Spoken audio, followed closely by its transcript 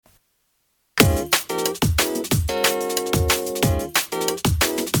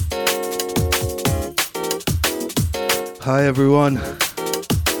Hi everyone,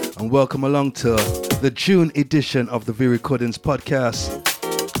 and welcome along to the June edition of the V Recordings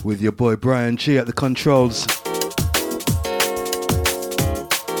podcast with your boy Bryan Gee at the controls.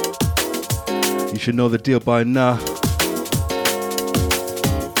 You should know the deal by now.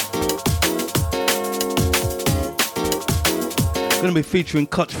 Going to be featuring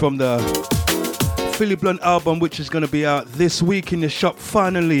cuts from the Philly Blunt album, which is going to be out this week in the shop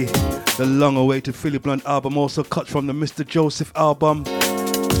finally. The long-awaited Philly Blunt album, also cut from the Mr. Joseph album.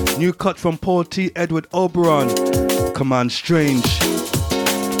 New cut from Paul T. Edward Oberon, Command Strange.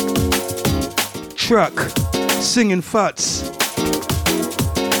 Track, Singing Fats.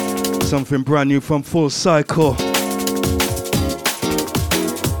 Something brand new from Full Cycle.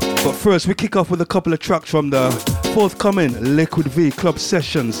 But first, we kick off with a couple of tracks from the forthcoming Liquid V Club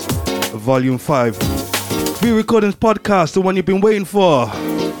Sessions, Volume 5. V Recordings podcast, the one you've been waiting for.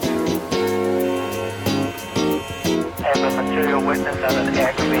 Witness on an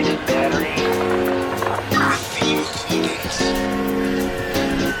activated battery.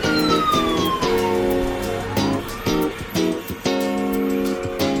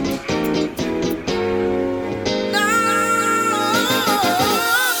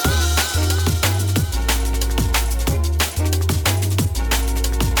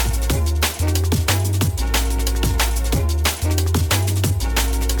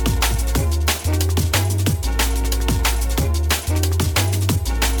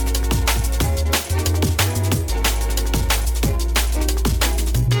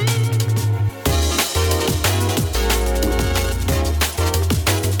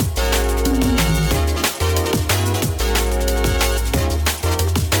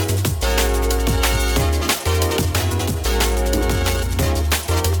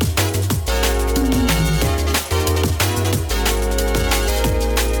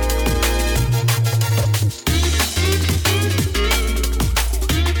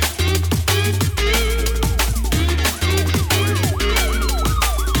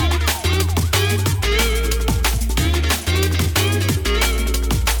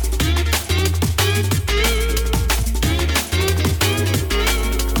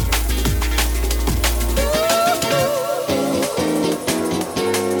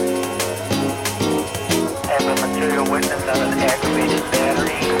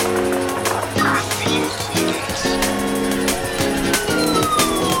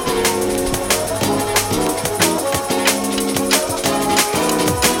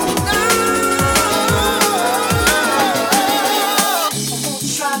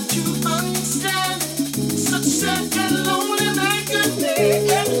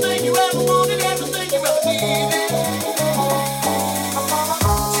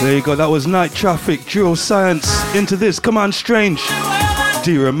 There you go, that was Night Traffic, Duoscience, into this, Command Strange,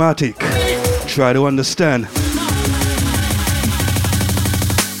 Dramatic, try to understand.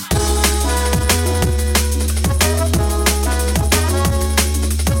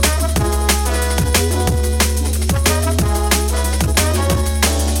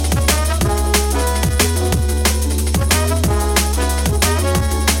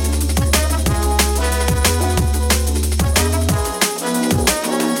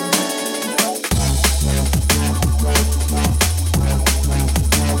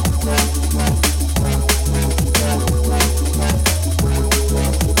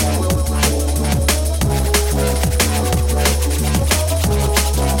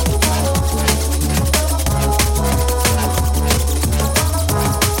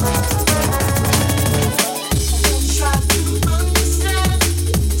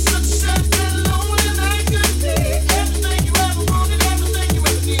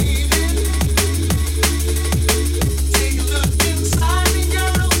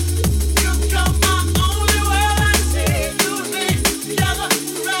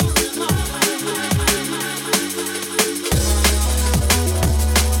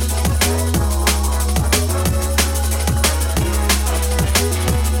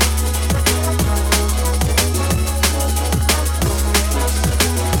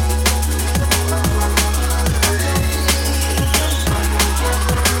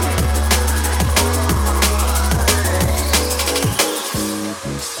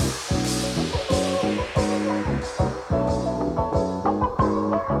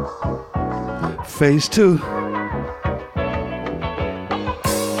 Phase 2.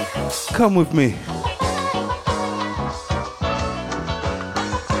 Come with me.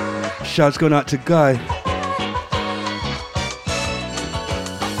 Shouts going out to Guy.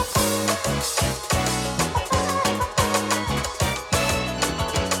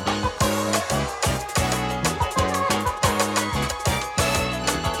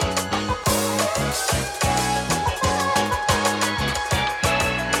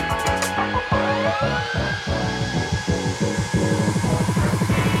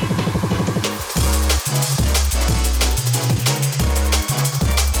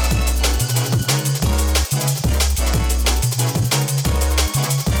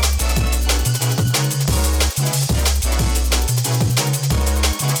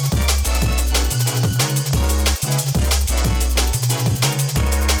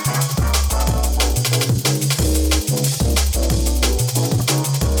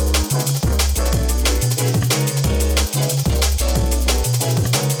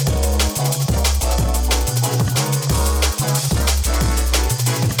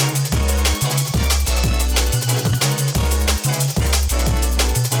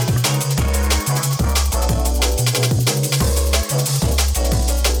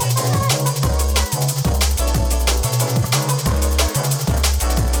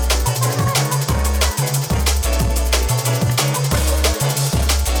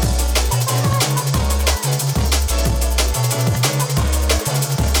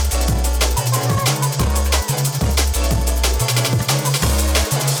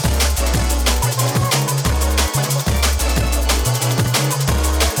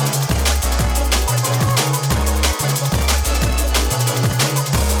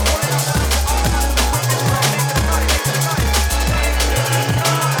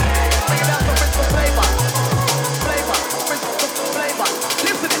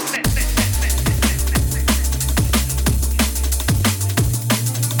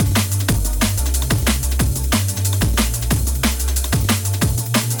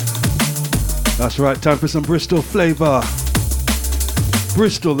 That's right, time for some Bristol flavour.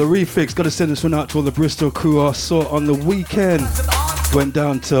 Bristol, the Refix, gotta send this one out to all the Bristol crew I saw on the weekend. Went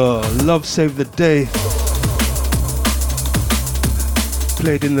down to Love Save the Day.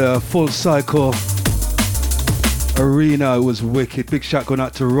 Played in the Full Cycle Arena, it was wicked. Big shout going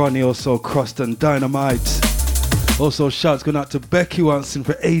out to Ronnie, also Crust and Dynamite. Also shouts going out to Becky once in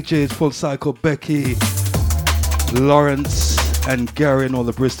for ages, Full Cycle Becky, Lawrence and Gary and all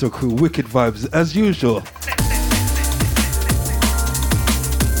the Bristol crew. Wicked vibes as usual.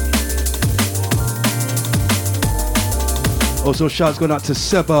 Also shouts going out to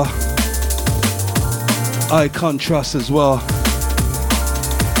Seba, I Can't Trust as well.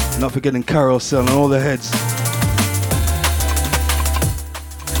 Not forgetting Carousel and all the heads.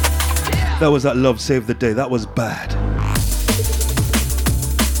 That was that Love Save the Day, that was bad.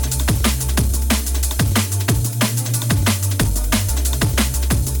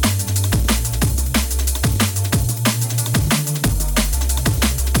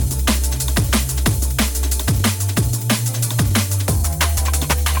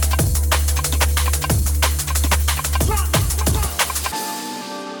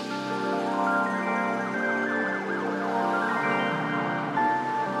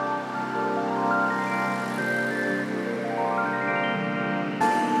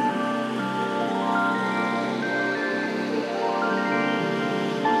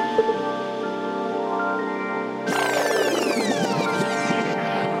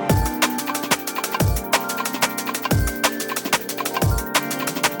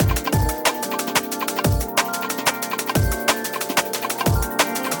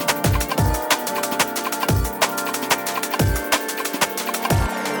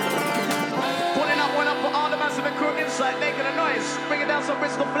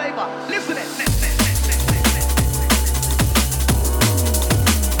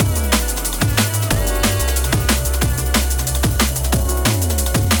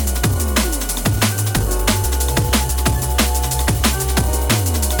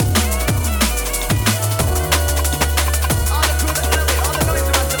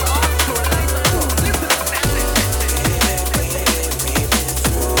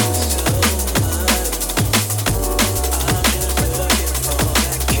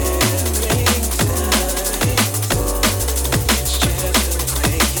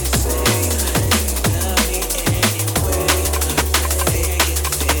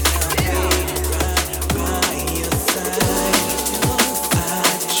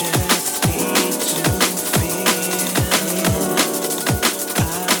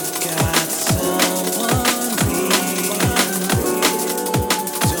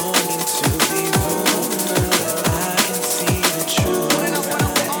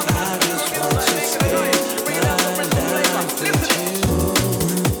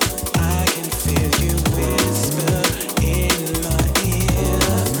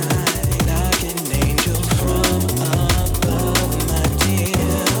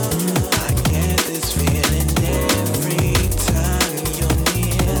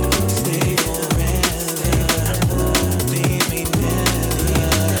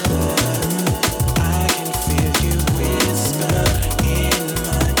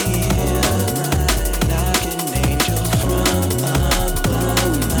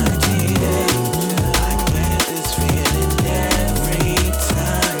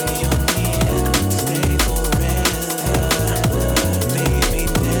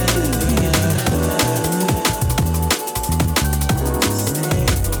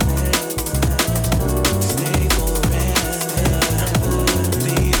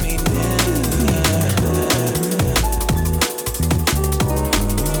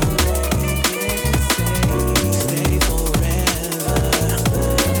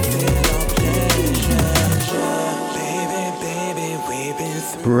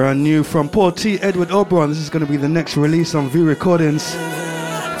 Brand new from Paul T. Edward Oberon. This is going to be the next release on V Recordings.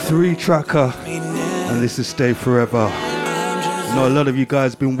 3-tracker. And this is Stay Forever. I know a lot of you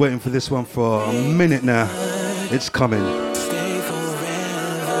guys have been waiting for this one for a minute now. It's coming.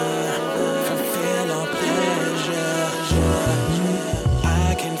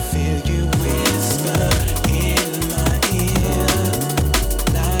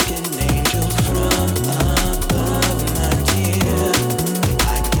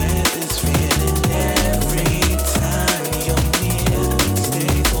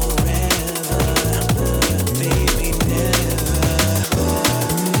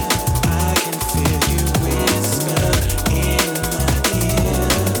 Yeah.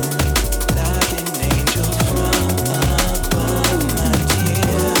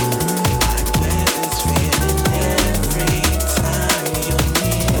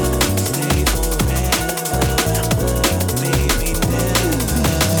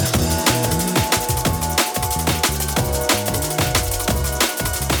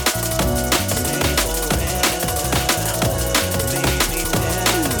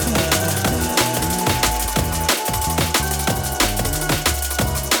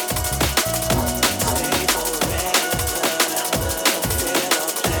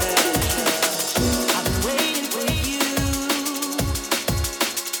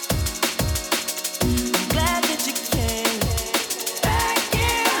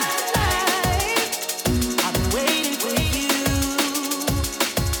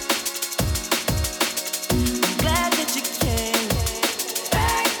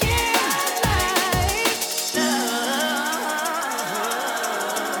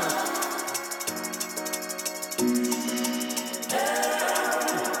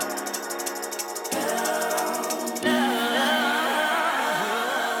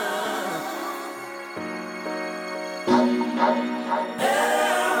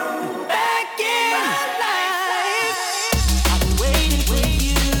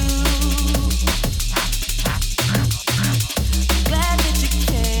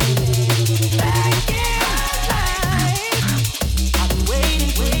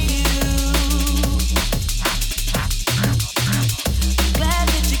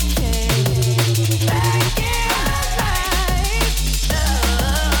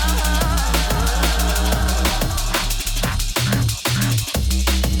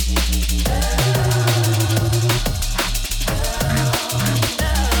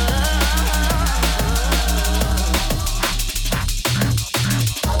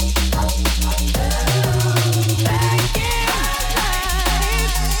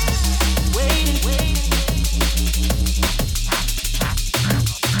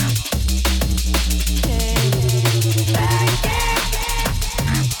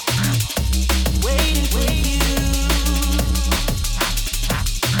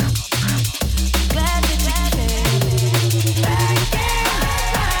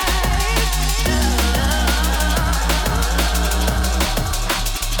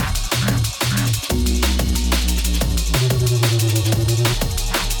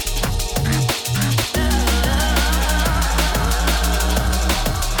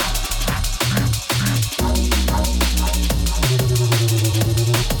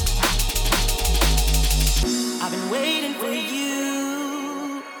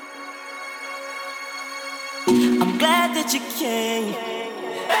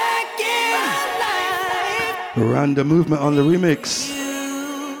 Random Movement on the remix.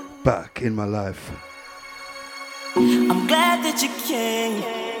 Back in my life. I'm glad that you came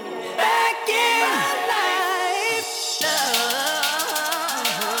back in my life.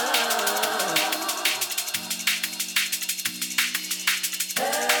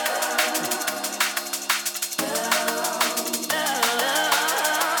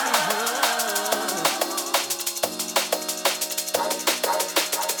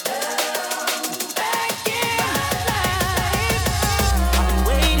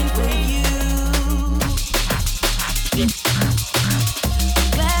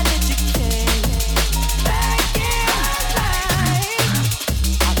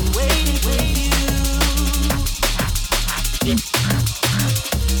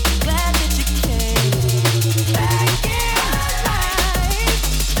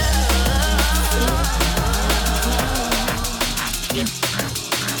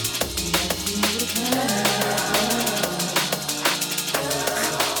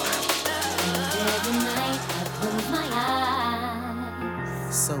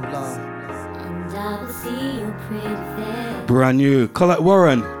 Brand new Collette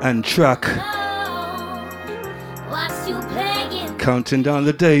Warren and track. Counting down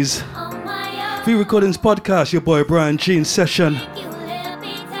the days. V Recordings Podcast, your boy Bryan Gee in session.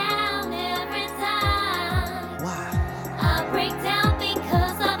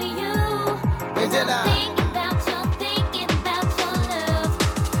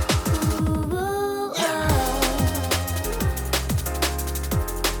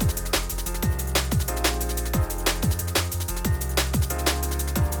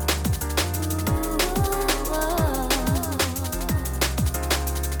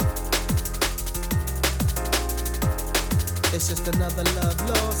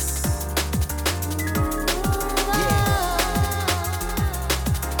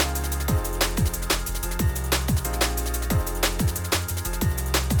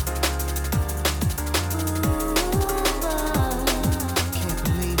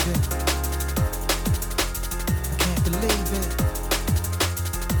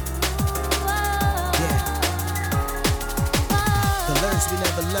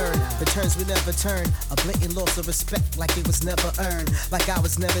 Respect like it was never earned, like I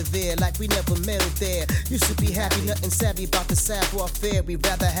was never there, like we never met there. Used to be happy, nothing savvy about the sad warfare. We'd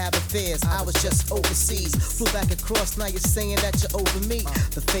rather have affairs. I was just overseas, flew back across. Now you're saying that you're over me.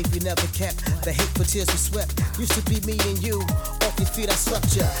 The faith we never kept, the hate for tears we swept. Used to be me and you, off your feet I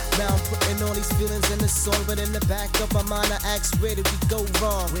swept you. Now I'm putting all these feelings in the song, but in the back of my mind I ask, where did we go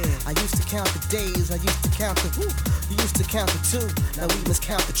wrong? I used to count the days, I used to count the who, you used to count the two. Now we must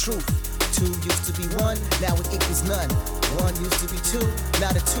count the truth. Two used to be one, now it equals none. One used to be two,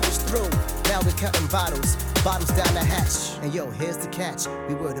 now the two is through. Now we're counting bottles, bottles down the hatch. And yo, here's the catch,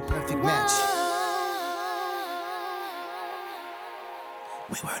 we were the perfect match.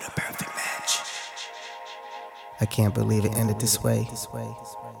 We were the perfect match. I can't believe it ended this way.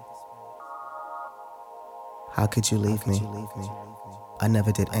 How could you leave me? I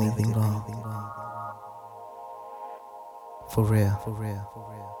never did anything wrong. For real,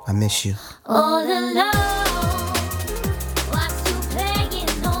 I miss you. All alone, watched you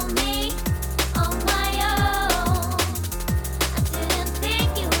playing on me, on my own. I didn't think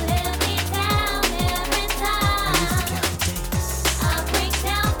you let me down every time. I used to count the days. I break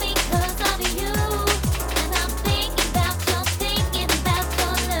down because of you, and I'm thinking about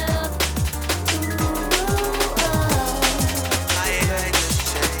your love. Ooh, oh. I just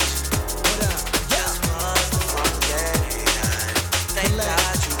changed. What up? Just was from day. Thank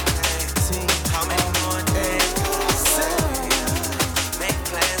God you came. How many more days could I say? Make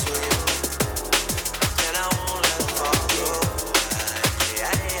plans with you, and I won't let them fall through. I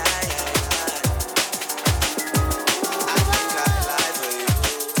think I lie for you.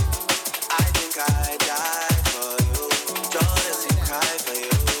 I think I die for you. Just to cry for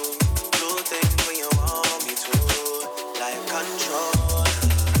you. Do things when you want me to. Like control.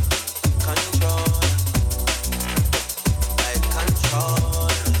 Like control. Like control.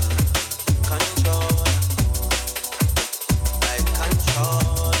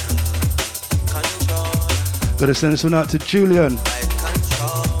 Gotta send this one out to Julian. Like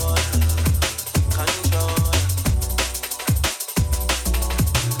control.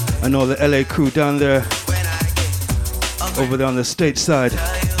 I know the LA crew down there, When I get over there on the state side.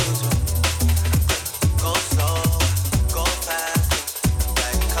 go slow, go fast.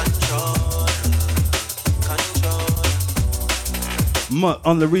 Like control. Mutt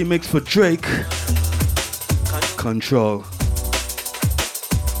on the remix for Drake. Control.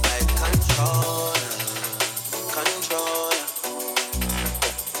 Like control.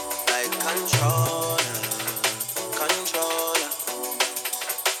 Like control.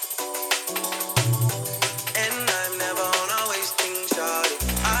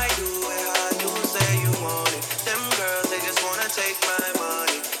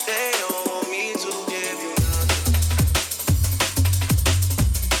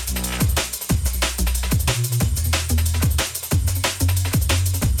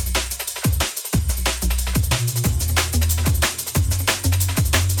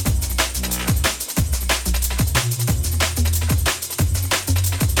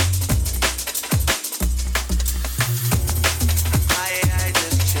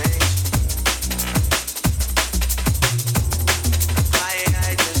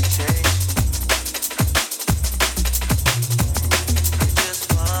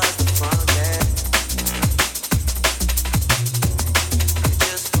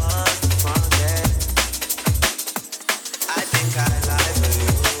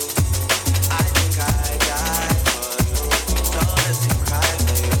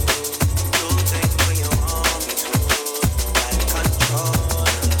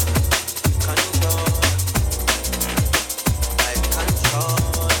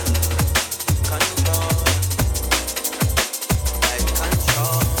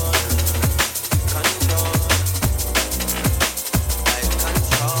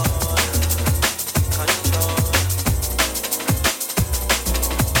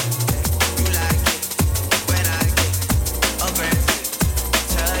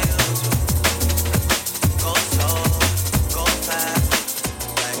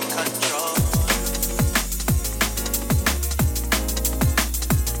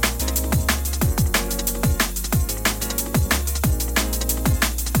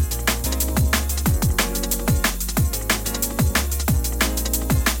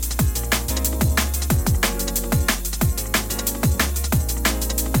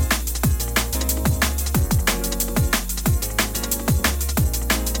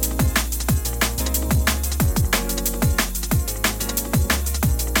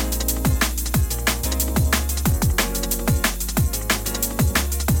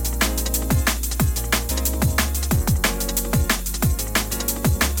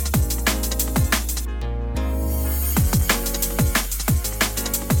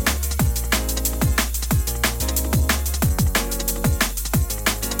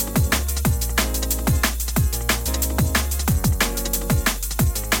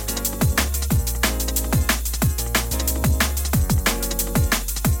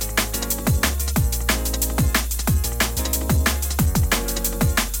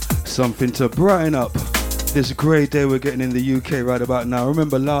 Something to brighten up this grey day we're getting in the UK right about now.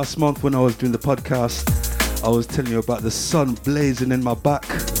 Remember last month when I was doing the podcast, I was telling you about the sun blazing in my back.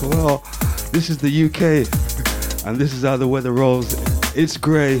 Well, this is the UK, and this is how the weather rolls. It's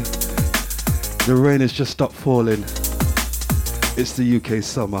grey. The rain has just stopped falling. It's the UK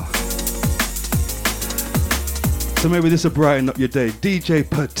summer. So maybe this will brighten up your day. DJ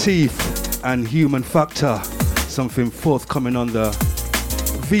Patife and Human Factor. Something forthcoming on the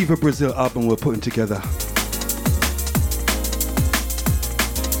Viva Brazil album we're putting together.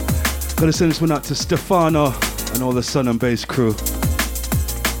 Gotta send this one out to Stefano and all the Sun and Bass crew.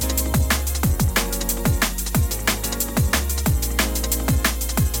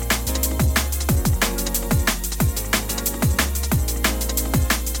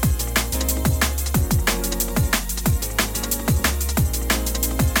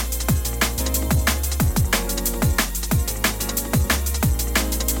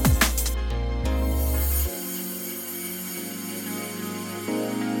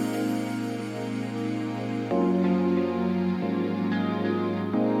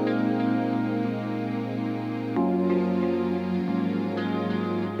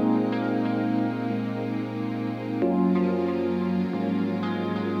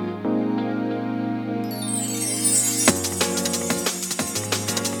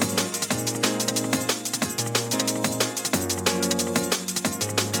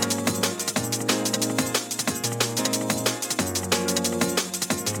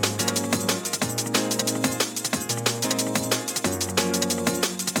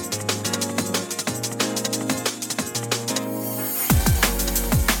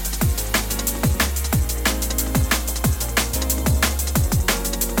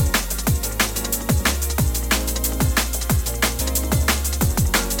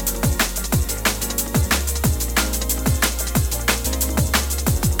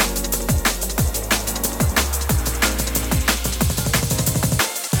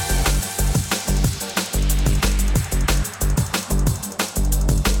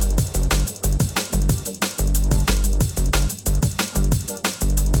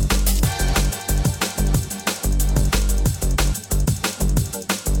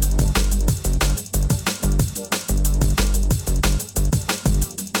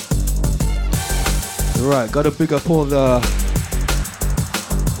 Right, gotta big up all the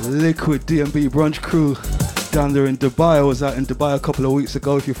Liquid D&B brunch crew down there in Dubai. I was out in Dubai a couple of weeks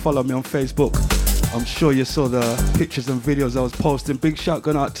ago. If you follow me on Facebook, I'm sure you saw the pictures and videos I was posting. Big shout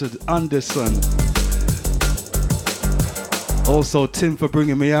going out to Anderson. Also Tim for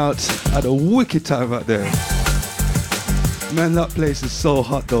bringing me out. Had a wicked time out there. Man, that place is so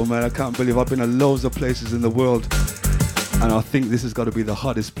hot though, man. I can't believe I've been to loads of places in the world, and I think this has got to be the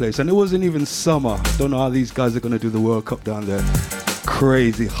hottest place. And it wasn't even summer. Don't know how these guys are going to do the World Cup down there.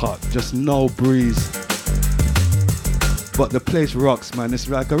 Crazy hot, just no breeze. But the place rocks, man. It's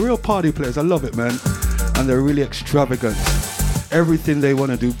like a real party place. I love it, man. And they're really extravagant. Everything they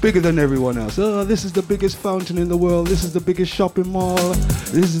want to do, bigger than everyone else. Oh, this is the biggest fountain in the world. This is the biggest shopping mall.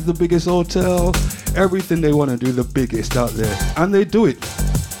 This is the biggest hotel. Everything they want to do, the biggest out there. And they do it.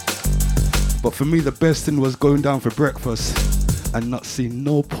 But for me, the best thing was going down for breakfast and not seeing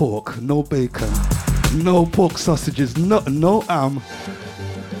no pork, no bacon, no pork sausages, no ham.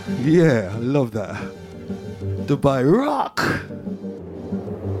 Yeah, I love that. Dubai rock.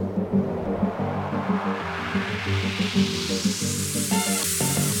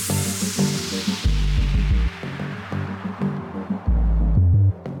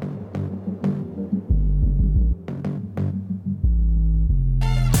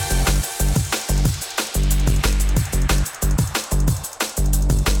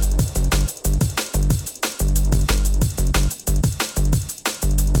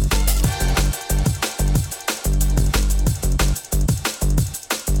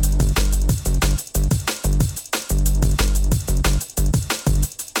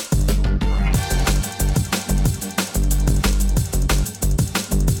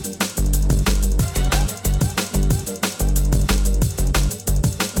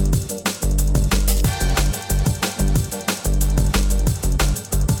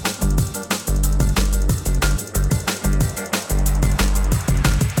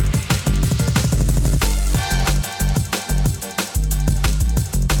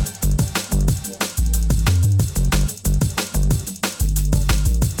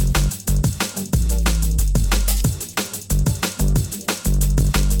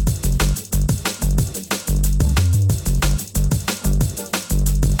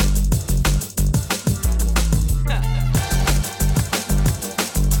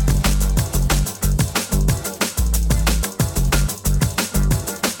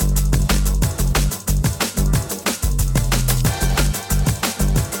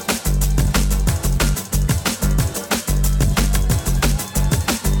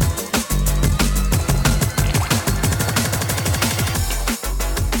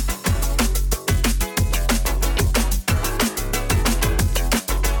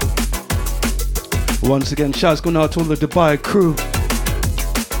 Once again, shouts going out to all the Dubai crew.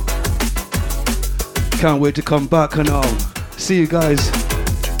 Can't wait to come back and see you guys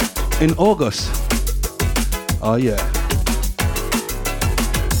in August. Oh yeah.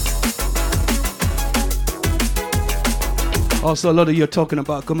 Also, a lot of you are talking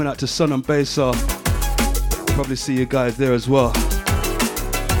about coming out to Sun and Bay, so probably see you guys there as well.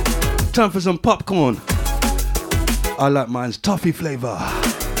 Time for some popcorn. I like mine's toffee flavor.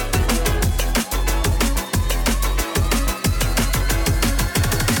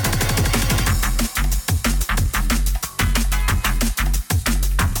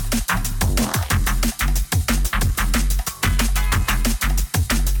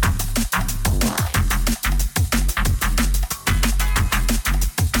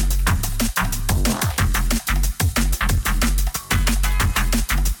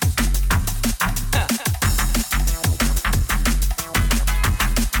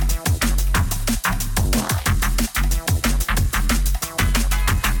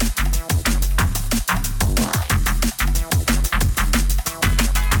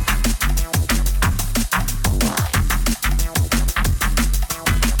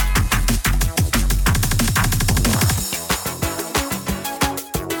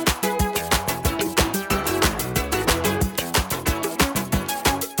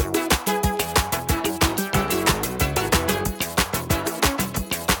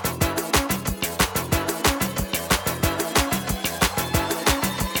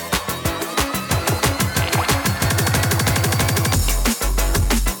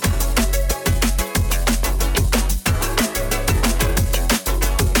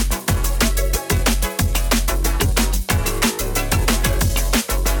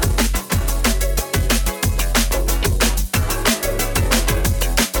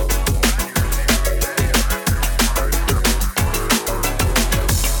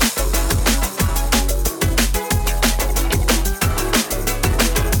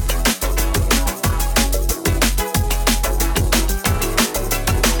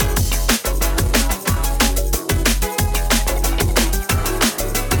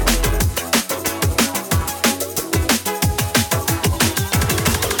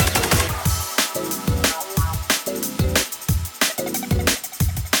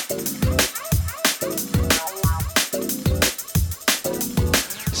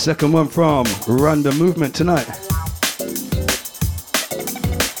 Second one from Random Movement tonight.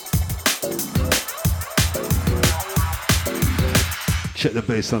 Check the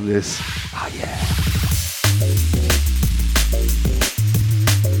bass on this. Ah, yeah.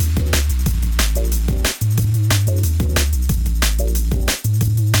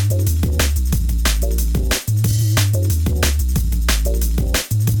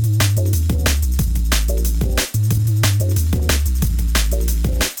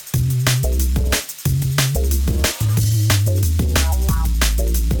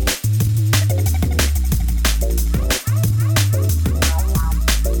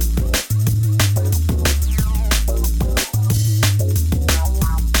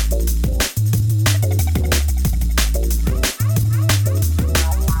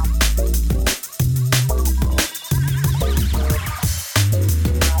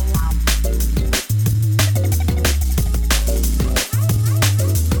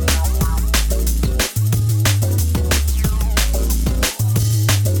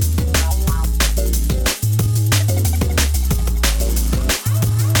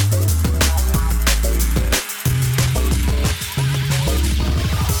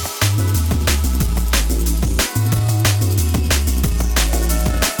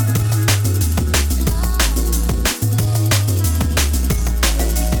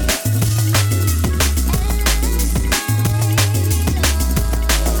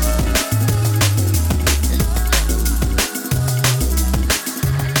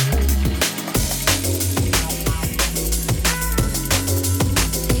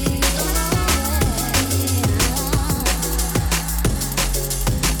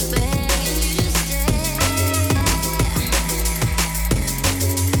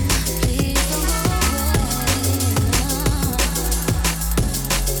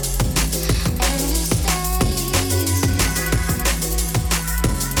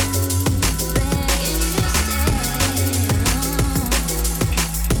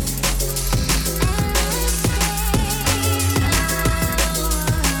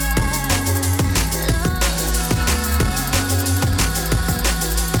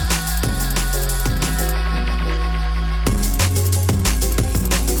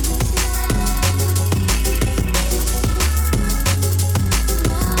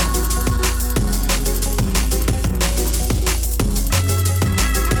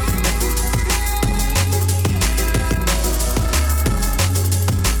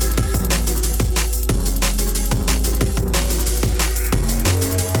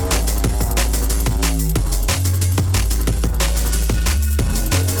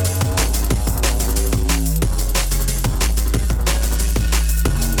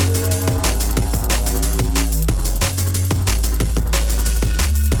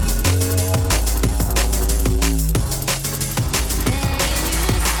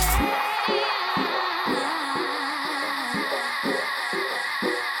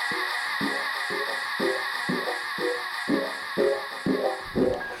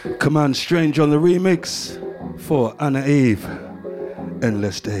 Command Strange on the remix for Anna Eve,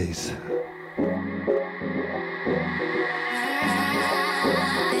 Endless Days.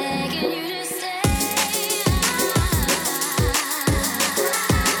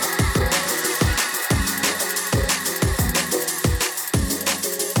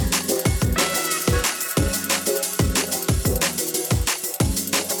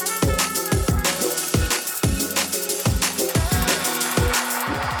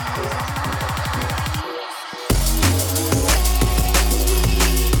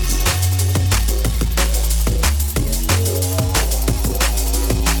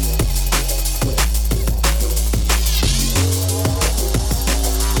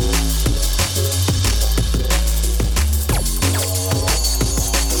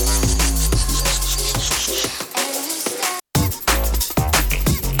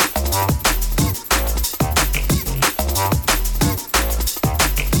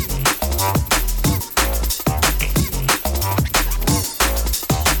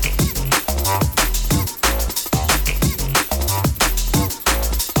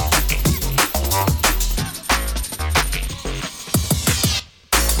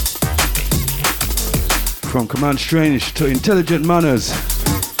 From Command Strange to Intelligent Manners.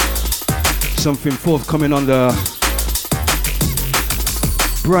 Something forthcoming on the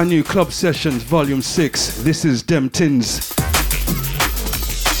brand new Club Sessions Volume 6. This is Dem Tins.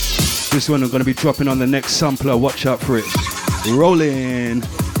 This one I'm going to be dropping on the next sampler. Watch out for it. Rolling.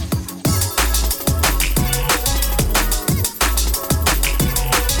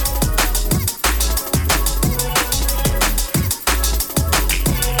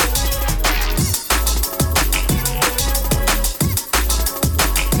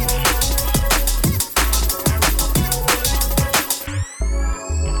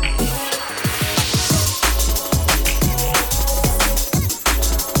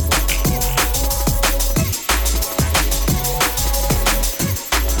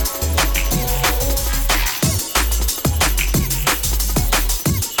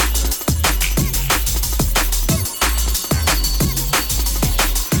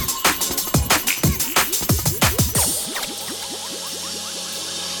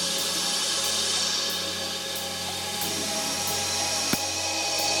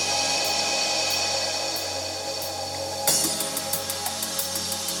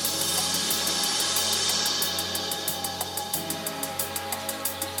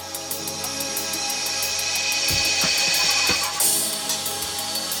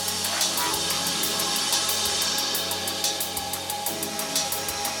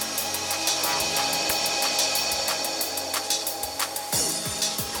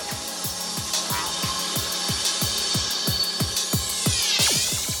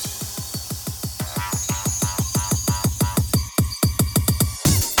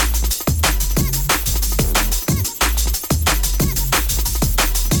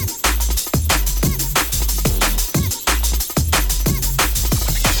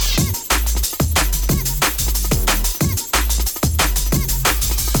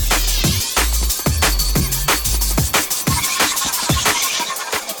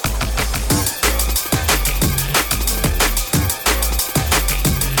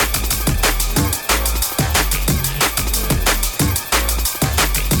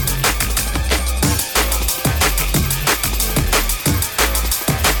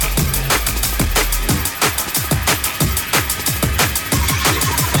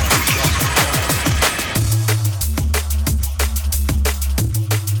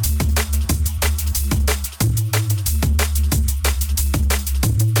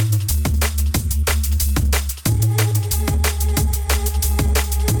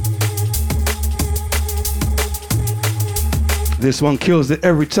 This one kills it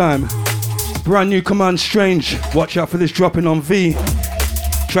every time. Brand new Command Strange. Watch out for this dropping on V.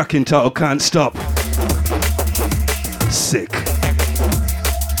 Track entitled Can't Stop. Sick.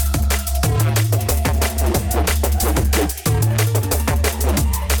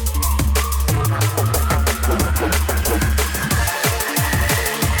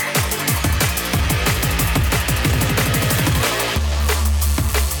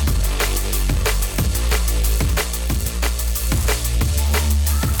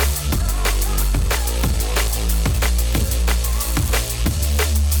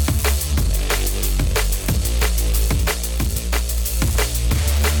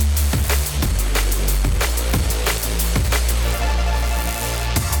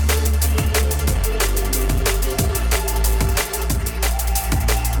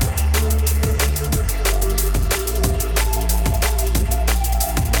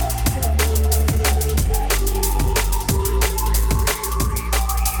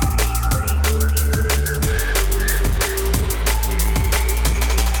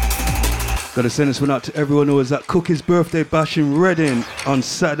 Gotta send this one out to everyone who was at Cookie's birthday bash in Reading on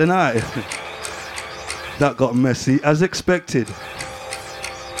Saturday night. That got messy, as expected.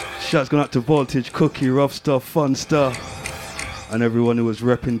 Shouts going out to Voltage, Cookie, Rough Stuff, Fun Stuff, and everyone who was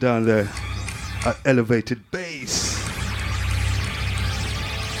repping down there at Elevated Bass.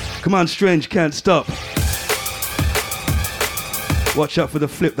 Come on, Strange, can't stop. Watch out for the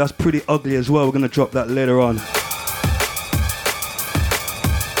flip, that's pretty ugly as well. We're gonna drop that later on.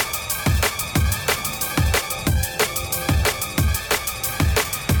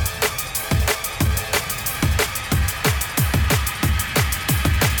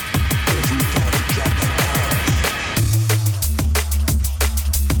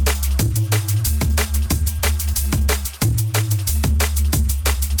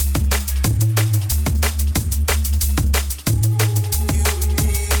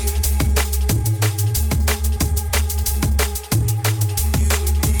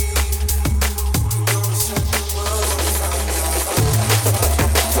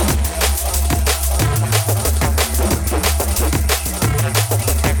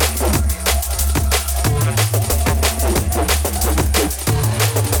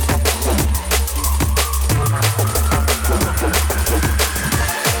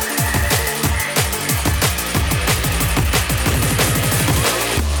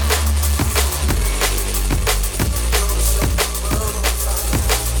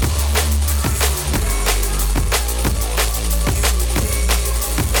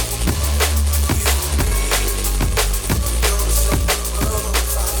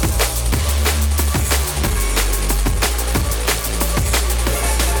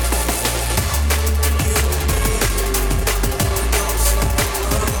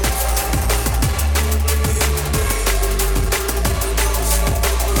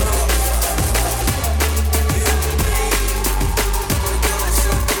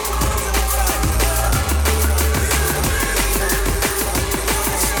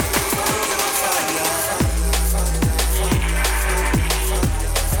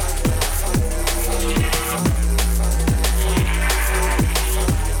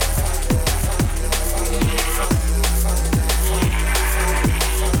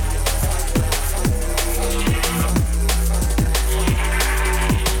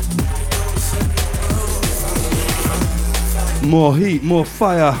 More heat, more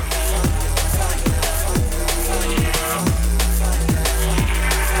fire.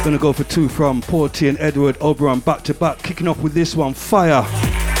 Gonna go for two from Porty and Edward Oberon back to back, kicking off with this one, Fire,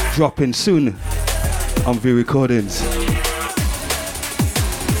 dropping soon on V Recordings.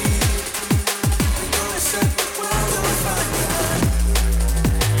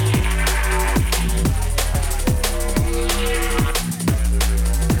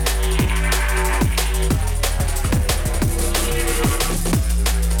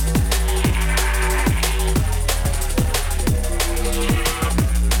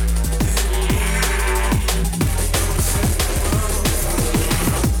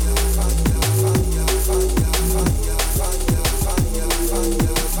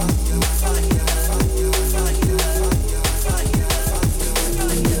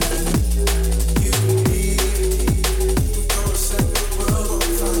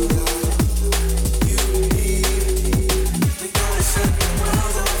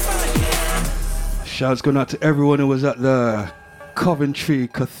 Shouts going out to everyone who was at the Coventry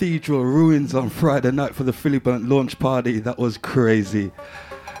Cathedral ruins on Friday night for the Philly Blunt launch party. That was crazy.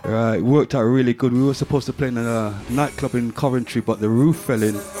 Right, worked out really good. We were supposed to play in a nightclub in Coventry, but the roof fell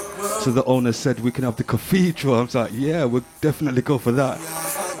in. So the owner said we can have the cathedral. I was like, yeah, we'll definitely go for that.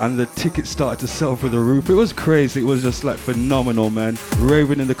 And the tickets started to sell for the roof. It was crazy. It was just like phenomenal, man.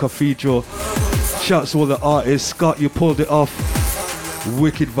 Raving in the cathedral. Shouts to all the artists. Scott, you pulled it off.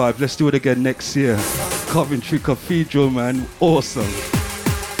 Wicked vibe. Let's do it again next year. Coventry Cathedral, man. Awesome.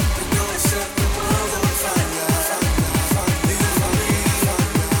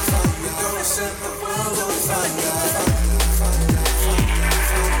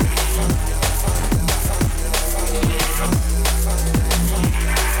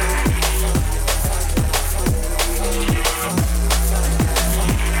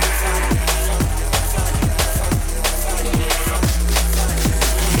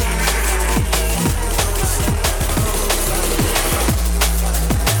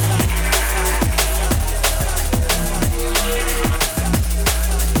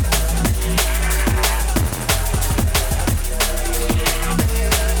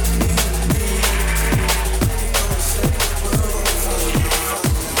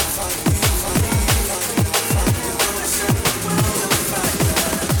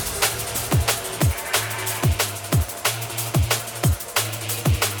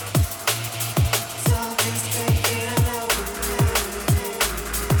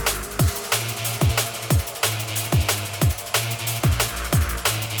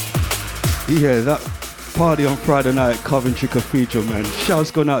 Yeah, that party on Friday night at Coventry Cathedral, man.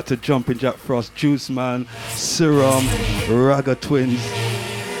 Shouts going out to Jumping Jack Frost, Juice Man, Serum, Ragga Twins,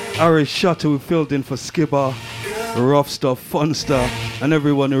 Ari Shutter who filled in for Skibber, Rough Stuff, Fun Stuff, and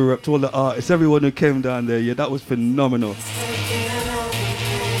everyone who repped, all the artists, everyone who came down there. Yeah, that was phenomenal.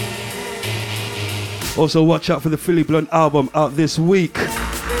 Also, watch out for the Philly Blunt album out this week.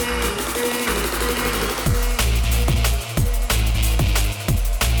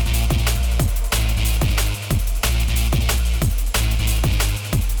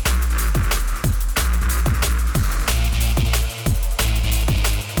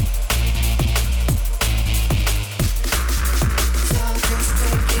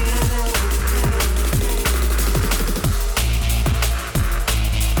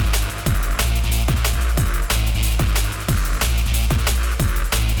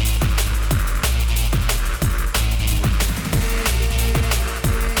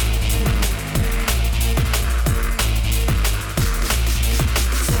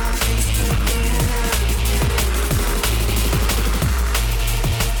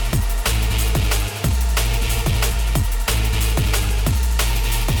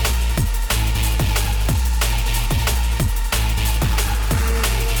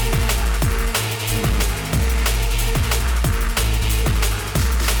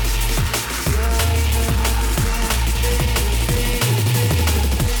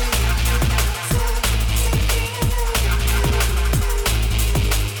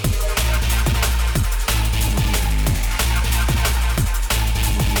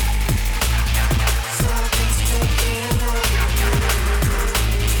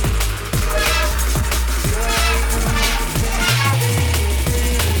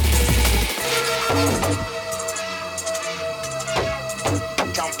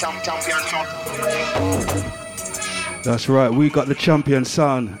 That's right, we got the champion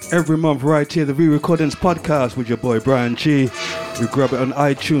sound every month right here, the V-Recordings podcast with your boy Bryan Gee. We grab it on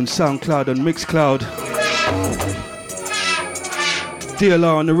iTunes, SoundCloud and Mixcloud.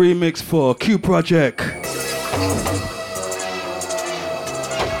 DLR on the remix for Q Project.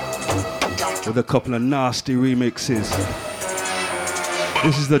 With a couple of nasty remixes.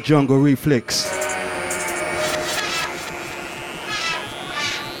 This is the Jungle Reflex.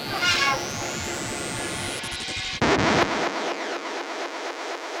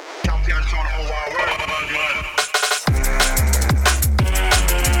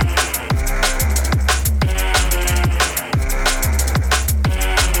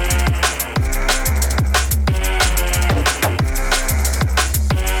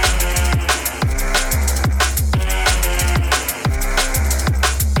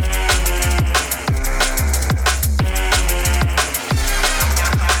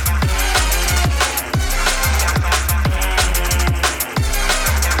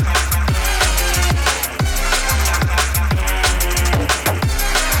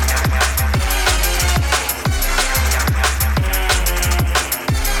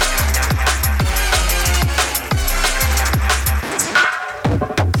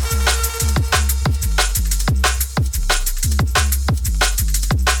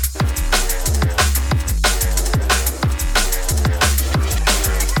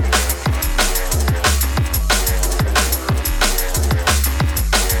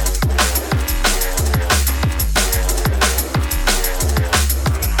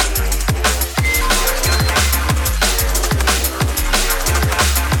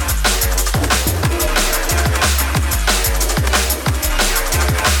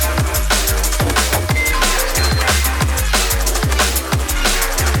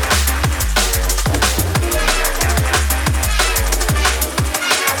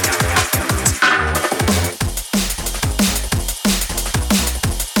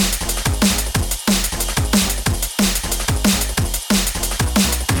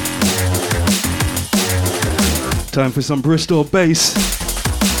 Time for some Bristol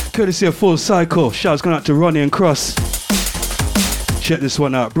bass. Courtesy of Full Cycle. Shouts going out to Ronnie and Cross. Check this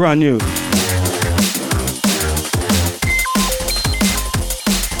one out, brand new.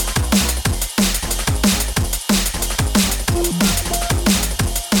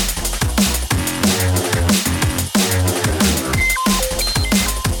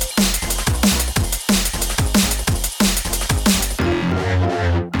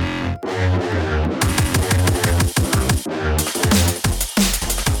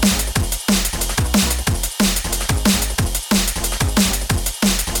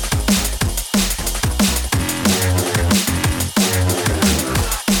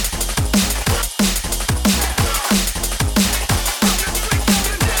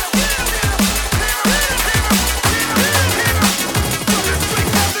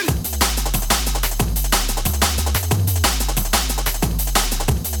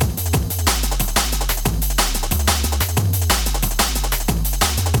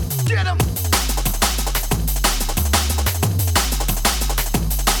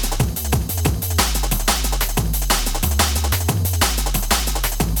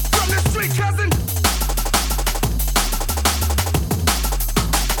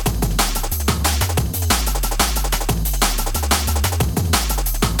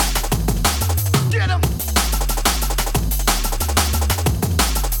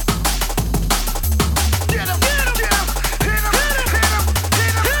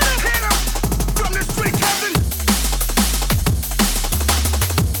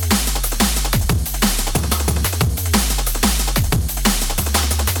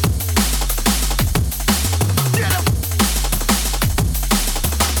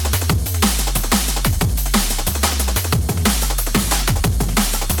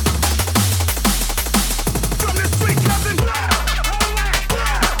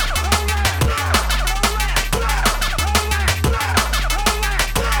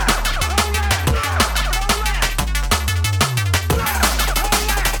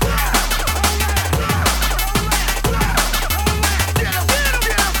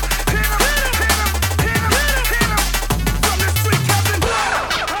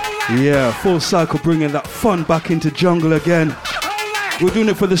 Yeah, full cycle, bringing that fun back into jungle again. We're doing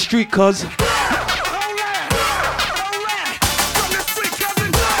it for the street, cuz.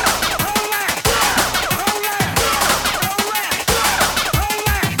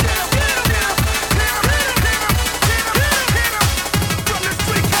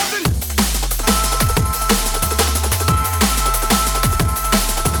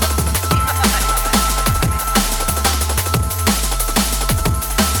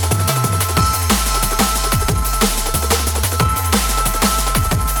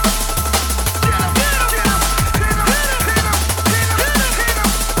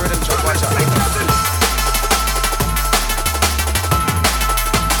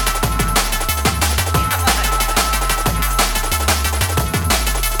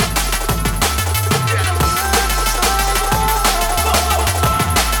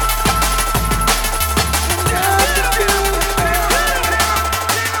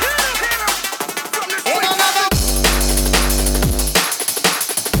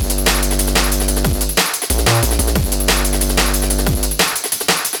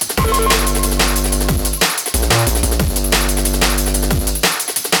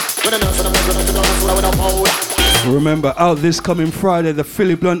 Remember, out this coming Friday, the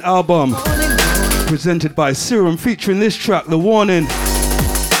Philly Blunt album, presented by Serum, featuring this track, The Warning,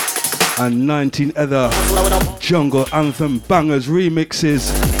 and 19 other jungle anthem bangers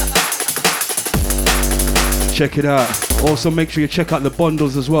remixes. Check it out. Also, make sure you check out the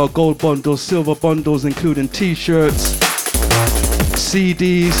bundles as well. Gold bundles, silver bundles, including t-shirts,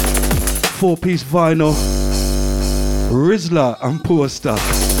 CDs, 4-piece vinyl, Rizzler, and poor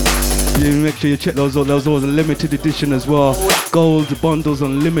stuff. You make sure you check those out. Those are the limited edition as well. Gold bundles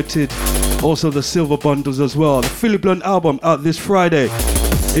unlimited. Also the silver bundles as well. The Philly Blunt album out this Friday.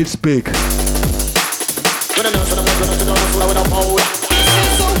 It's big.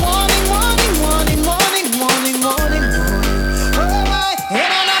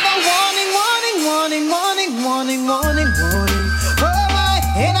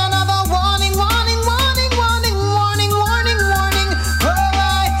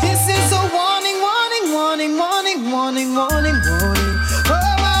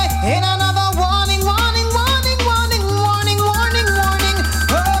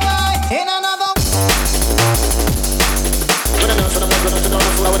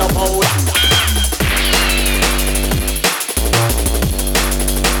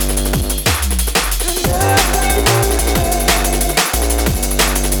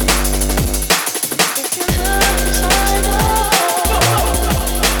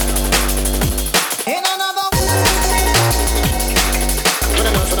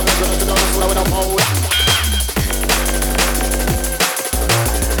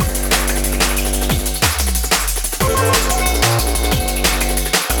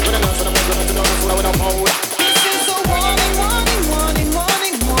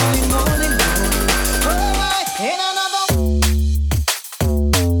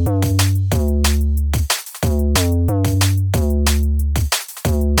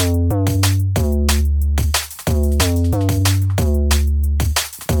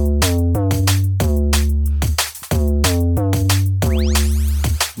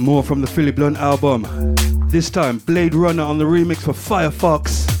 More from the Philly Blunt album. This time, Bladerunner on the remix for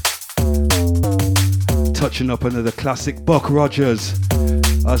Firefox. Touching up another classic, Buck Rodgers.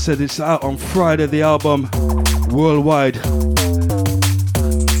 I said it's out on Friday, the album, worldwide.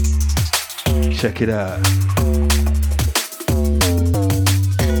 Check it out.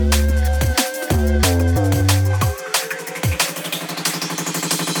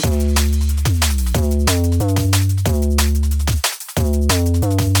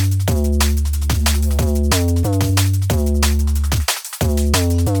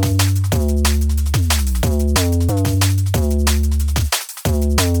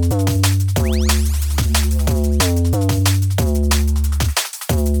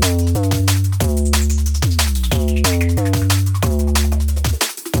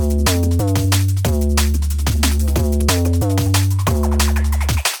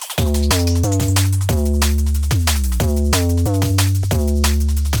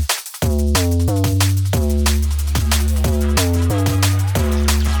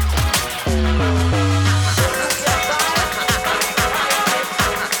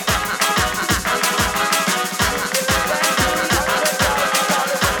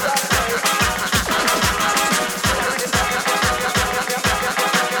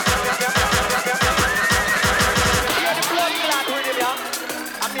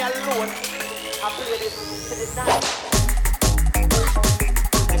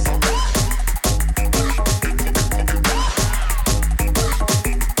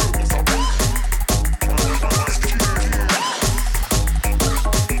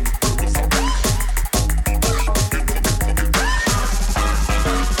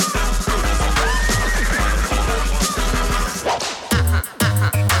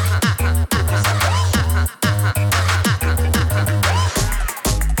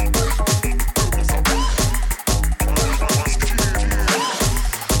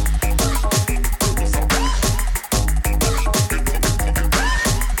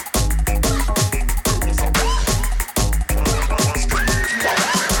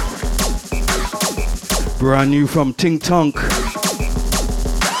 Brand new from Tonk.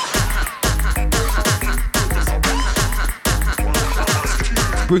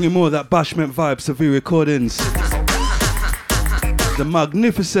 Bringing more of that bashment vibe, Severe Recordings. The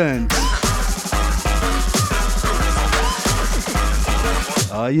Magnificent.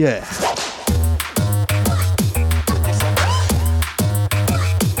 Oh yeah.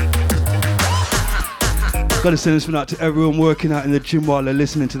 Gotta send this one out to everyone working out in the gym while they're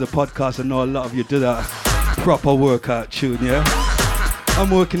listening to the podcast. I know a lot of you do that proper workout tune, yeah? I'm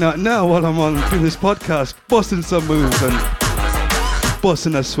working out now while I'm on doing this podcast, busting some moves and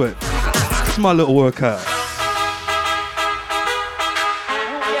busting a sweat. It's my little workout.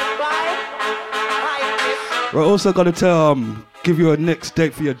 We're also gonna give you a next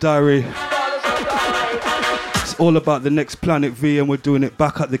date for your diary. It's all about the next Planet V, and we're doing it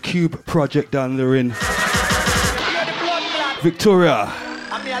back at the Cube project down there in Victoria.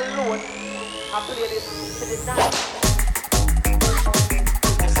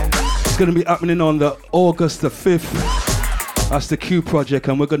 It's going to be happening on the August the 5th. That's the Q project,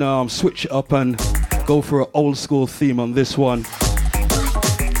 and we're going to switch it up and go for an old school theme on this one. So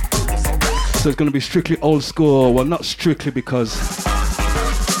it's going to be strictly old school. Well, not strictly, because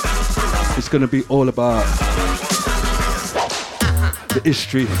it's going to be all about the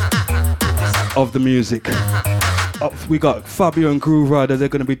history of the music. We got Fabio and Groove Rider, they're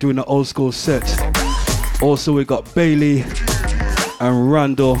going to be doing an old school set. Also we got Bailey and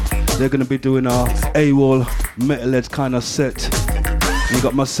Randall, they're going to be doing our AWOL Metalheads kind of set. And we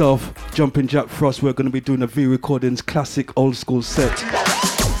got myself, Jumping Jack Frost, we're going to be doing a V Recordings classic old school set.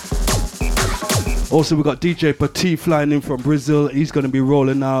 Also we got DJ Patife flying in from Brazil, he's going to be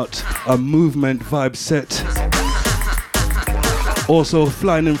rolling out a Movement vibe set. Also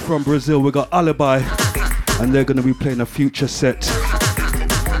flying in from Brazil we got Alibi, and they're going to be playing a future set.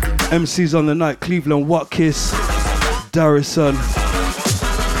 MCs on the night, Cleveland Watkis, Darrison,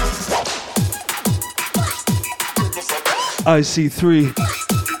 IC3,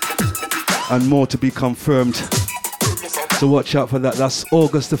 and more to be confirmed. So watch out for that. That's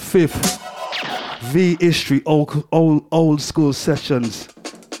August the 5th. V History, old school sessions.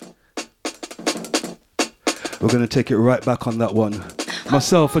 We're going to take it right back on that one.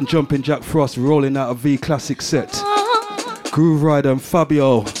 Myself and Jumping Jack Frost rolling out a V classic set. Groove Rider and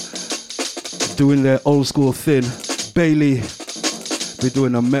Fabio doing their old school thing. Bailey be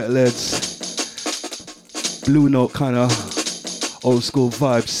doing a Metalheads Blue Note kind of old school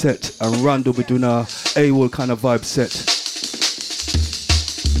vibe set, and Randall be doing a AWOL kind of vibe set.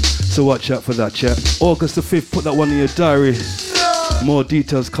 So watch out for that, yeah. August the 5th, put that one in your diary. More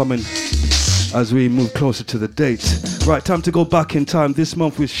details coming as we move closer to the date. Right, time to go back in time. This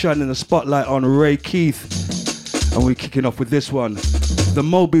month we're shining a spotlight on Ray Keith, and we're kicking off with this one, the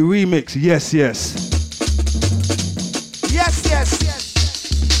Moby remix. Yes, yes. Yes, yes, yes.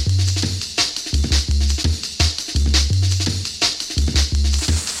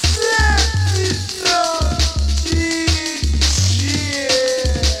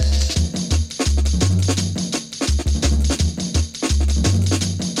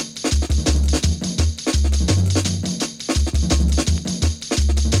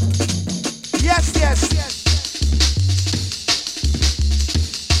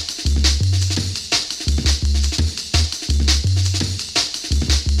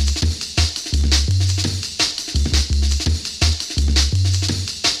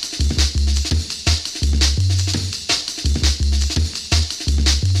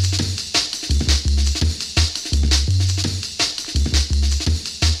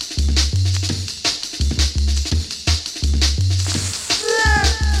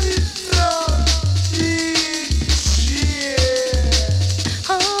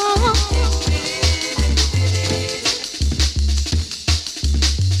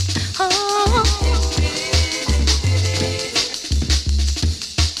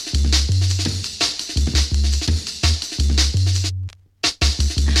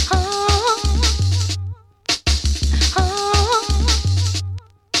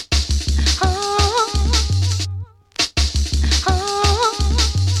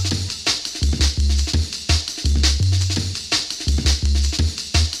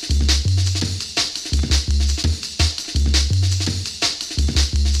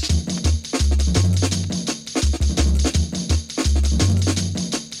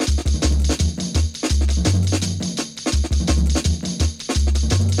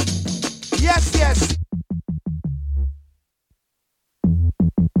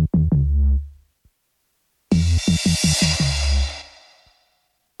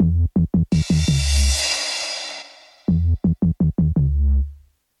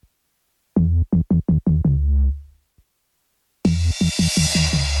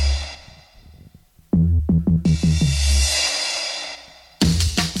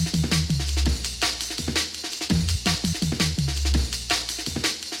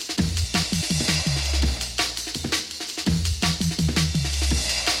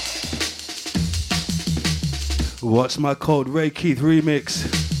 What's My Code? Ray Keith remix.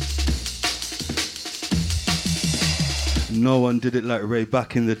 No one did it like Ray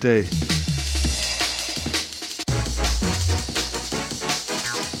back in the day.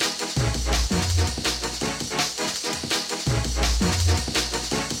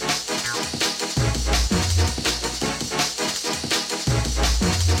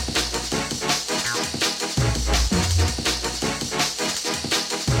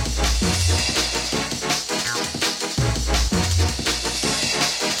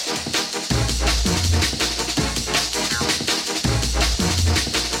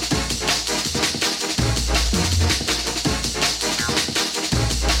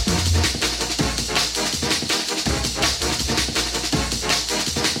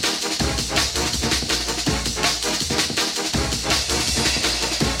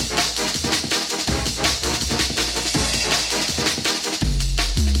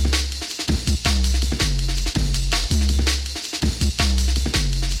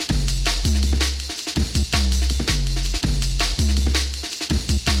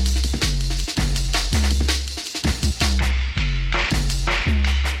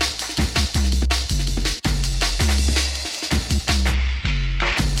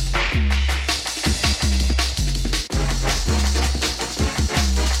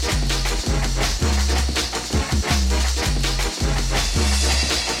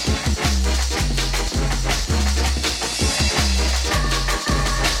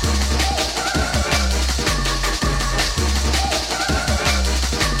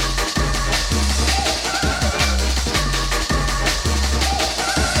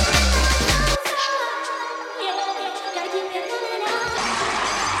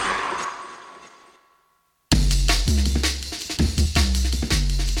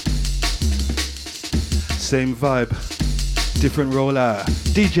 Same vibe, different rollout.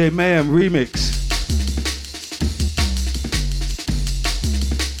 DJ Mayhem remix.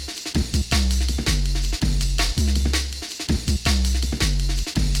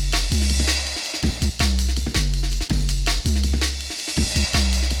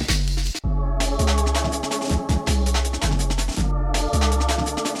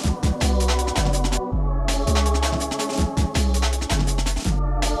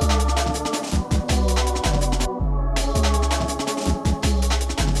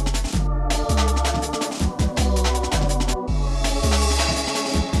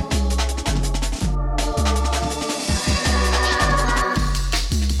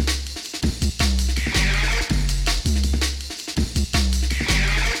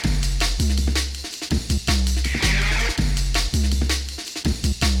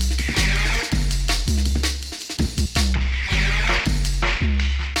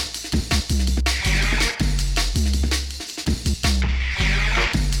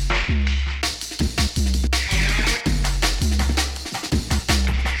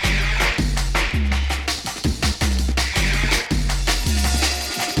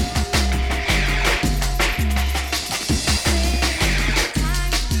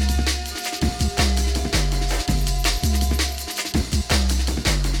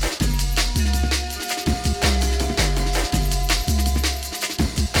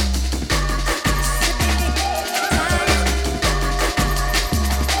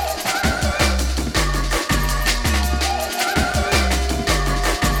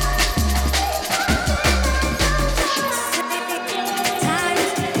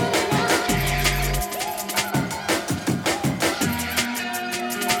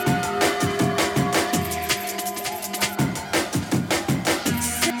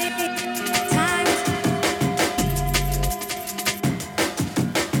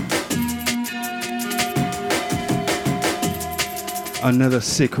 Another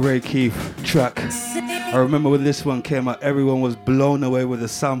sick Ray Keith track. I remember when this one came out, everyone was blown away with the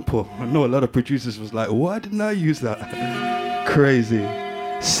sample. I know a lot of producers was like, why didn't I use that? Crazy.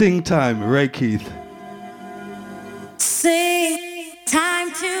 Sing time, Ray Keith. Sing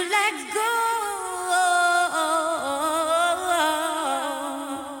time to let go.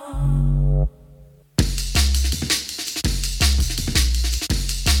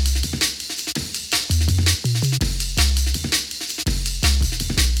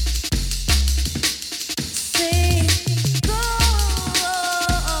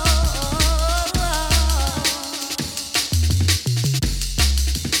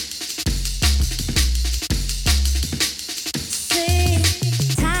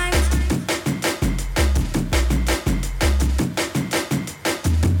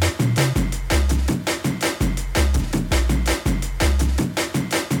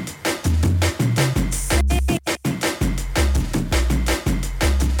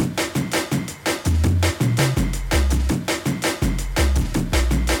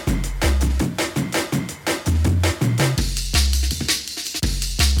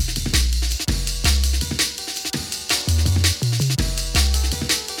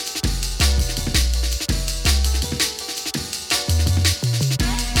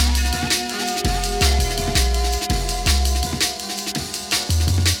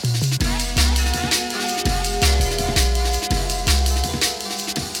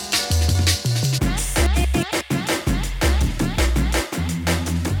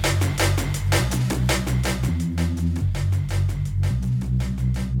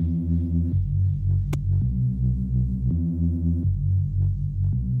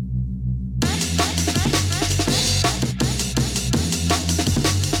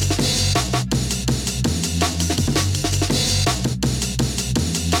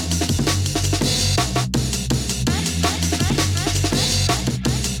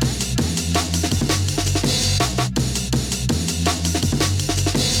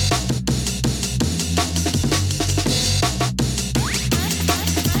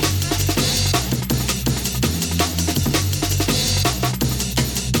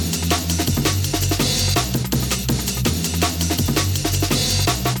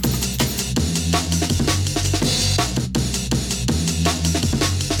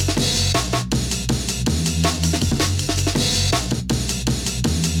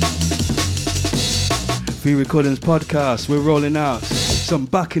 B Recordings podcast. We're rolling out some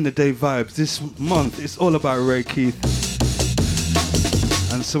back in the day vibes. This month it's all about Ray Keith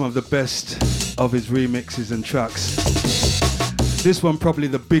and some of the best of his remixes and tracks. This one probably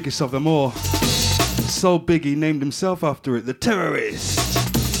the biggest of them all. So big he named himself after it, the Terrorist.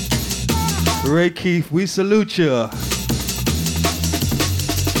 Ray Keith, we salute you.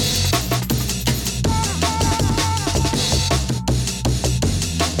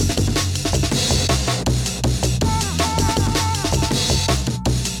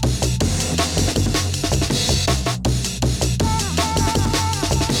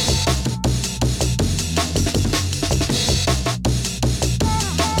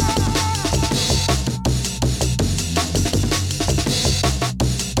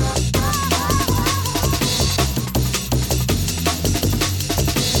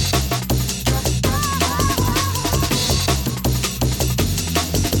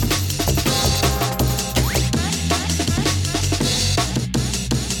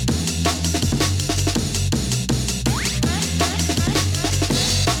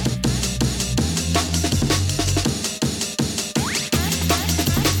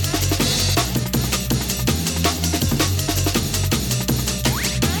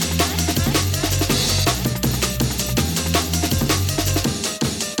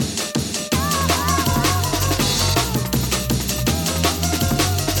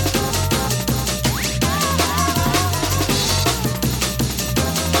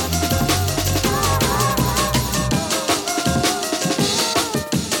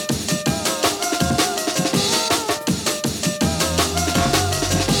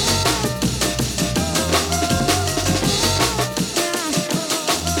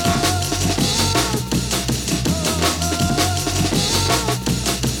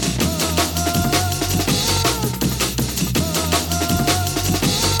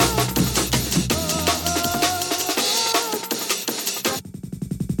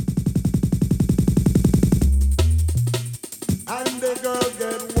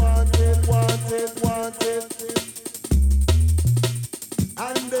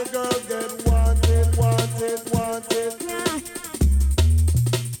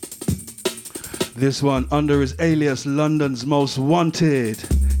 This one, under his alias London's Most Wanted,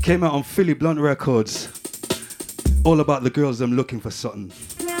 came out on Philly Blunt Records. All about the girls them looking for something.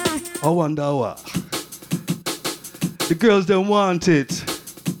 I wonder what. The girls don't want it.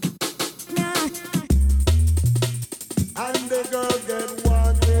 And the girls get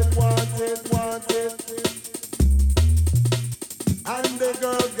wanted, wanted, wanted. And the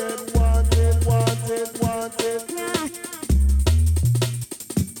girls get wanted, wanted, wanted.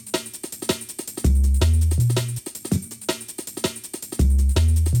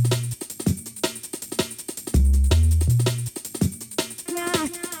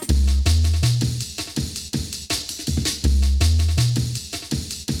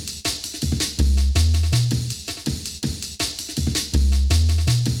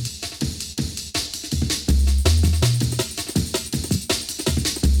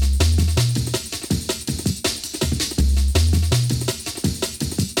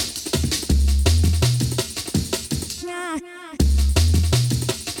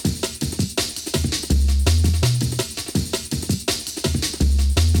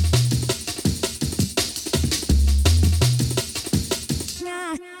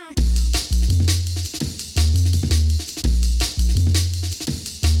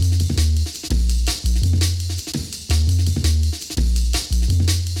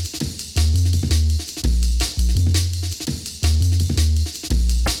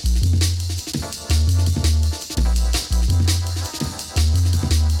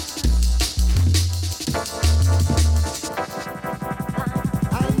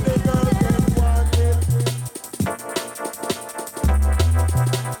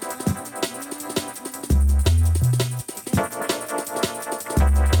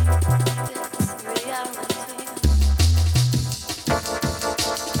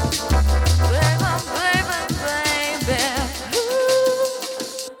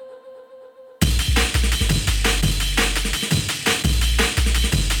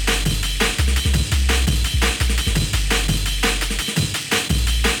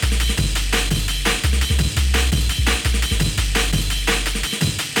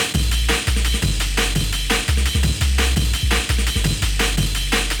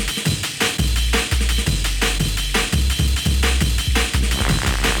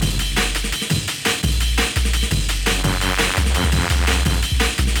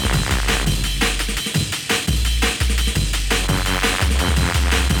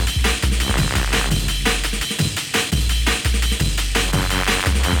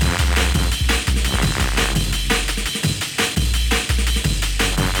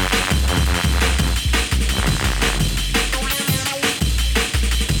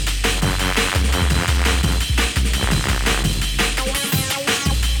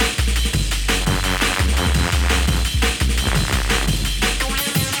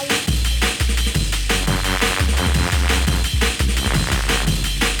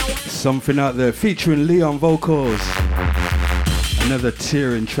 Something Out There featuring Leon vocals. Another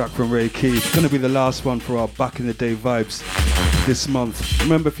tearing track from Ray Key. It's gonna be the last one for our Back in the Day vibes this month.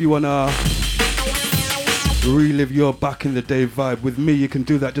 Remember, if you wanna relive your Back in the Day vibe with me, you can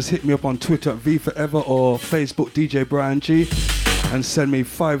do that. Just hit me up on Twitter at VForever or Facebook DJ Bryan Gee and send me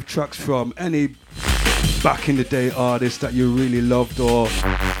 5 tracks from any Back in the Day artist that you really loved, or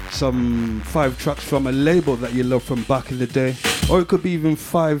some 5 tracks from a label that you love from back in the day, or it could be even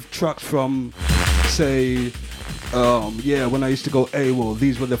 5 tracks from, say, when I used to go AWOL,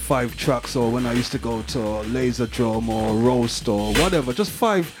 these were the 5 tracks, or when I used to go to Laserdrome or Roast or whatever, just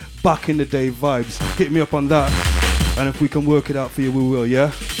 5 back in the day vibes. Hit me up on that, and if we can work it out for you, we will,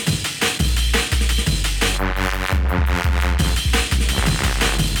 yeah?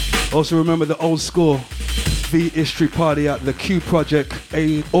 Also remember the old school V History Party at the Q Project,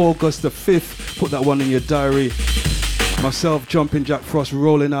 August the 5th. Put that one in your diary. Myself, Jumping Jack Frost,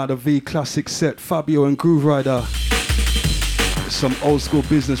 rolling out a V Classic set. Fabio and Groove Rider. Some old school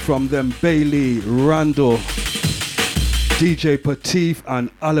business from them. Bailey, Randall, DJ Patife and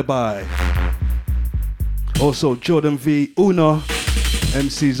Alibi. Also Jordan V, Una,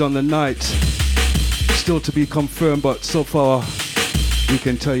 MCs on the night. Still to be confirmed, but so far we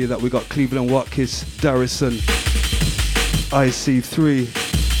can tell you that we got Cleveland Watkins, Darrison, IC3,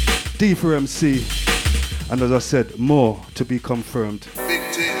 D for MC, and as I said, more to be confirmed.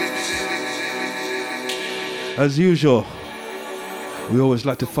 As usual, we always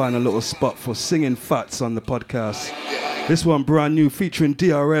like to find a little spot for singing fats on the podcast. This one brand new featuring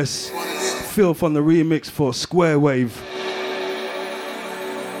T.R.A.C, Philth on the remix for Square Wave.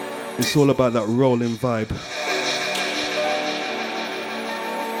 It's all about that rolling vibe.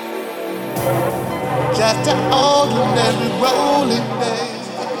 Just an ordinary rolling day.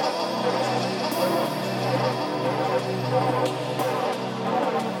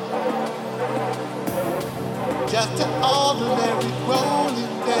 Just an ordinary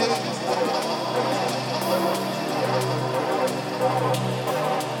rolling day.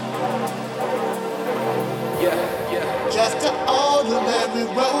 Just an ordinary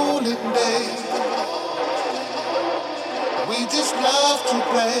rolling day. We just love to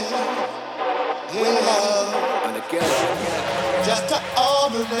play. And again, just an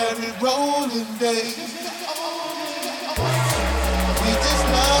ordinary rolling day. We just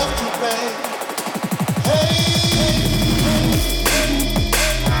love to play.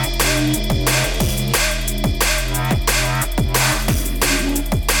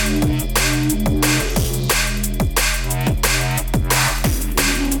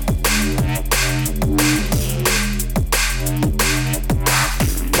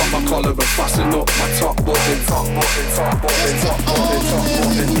 Fasten up my top button.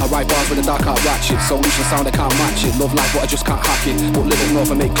 I write bars with a dark out ratchet. Solution sound I can't match it. Love life but I just can't hack it. Put little north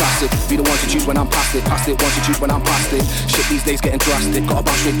and make classic. Be the one to choose when I'm past it. Past it, one to choose when I'm past it. Shit these days getting drastic. Gotta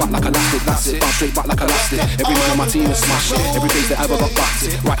bounce straight back like elastic. That's it, bounce straight back like elastic. Every man on my team is smashed it. Every face that ever got backed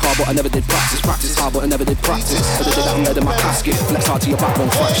it. Right hard but I never did practice. Practice hard but I never did practice. So the day that I'm dead in my casket. Flex hard to your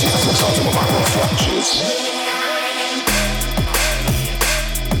backbone fractures. Flex hard to my backbone fractures.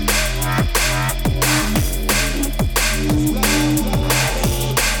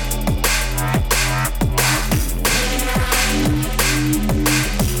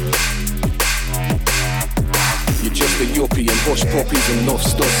 Yuppie and hush puppies and love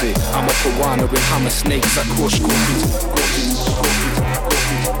stussy. I'm a piranha and hammer snakes that crush guppies.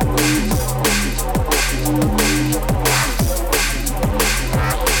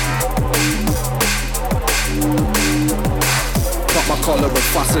 Got my collar and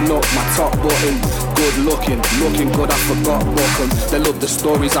fasten up my top button. Good looking good, I forgot welcome. They love the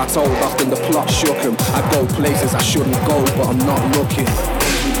stories I told, often the plot shook 'em. I go places I shouldn't go, but I'm not looking.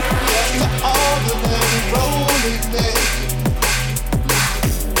 Just an ordinary rolling day.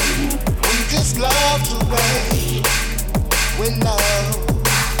 We just love to rain. We know.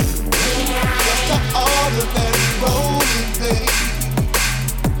 Just an ordinary rolling day.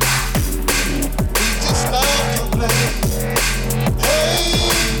 We just love to play. Hey.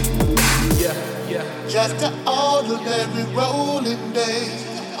 Just an ordinary rolling day.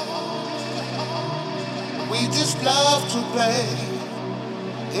 We just love to play.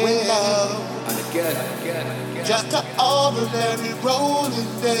 Yeah. And again. Just an ordinary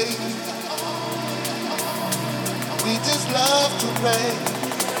rolling day. We just love to play.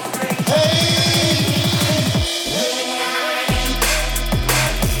 Hey.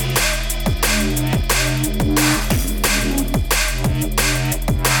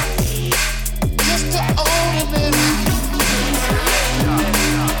 Just an ordinary.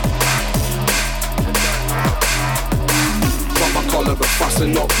 Got my collar and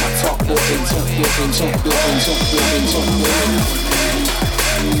fasten block my top, built in, top, built in, top, built in, top, built in, top, built in.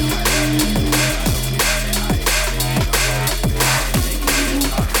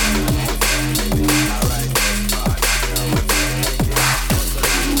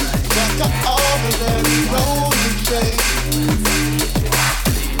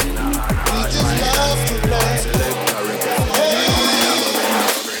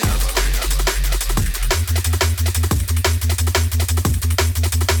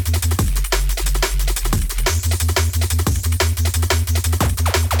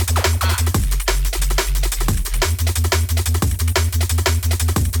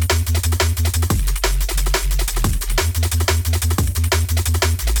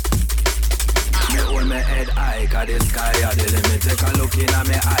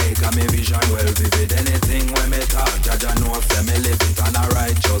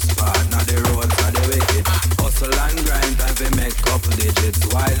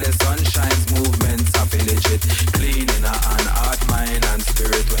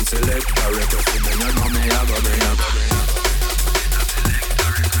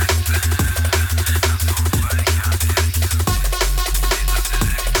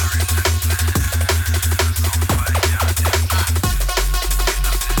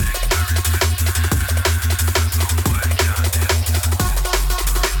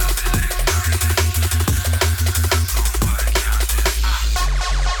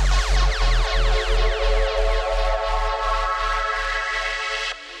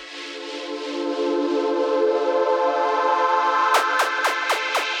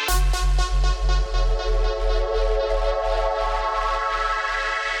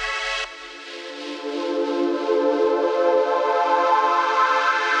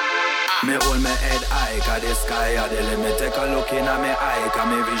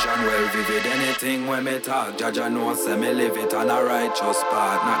 Jaja know say me live it on a righteous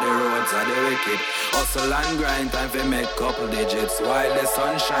path, not the roads of the wicked. Hustle and grind, time fi make couple digits. While the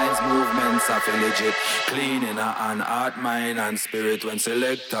sun shines, movements are fi legit. Clean in a hand, heart, mind and spirit. When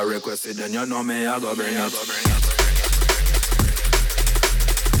selector requested, then you know me I go bring it.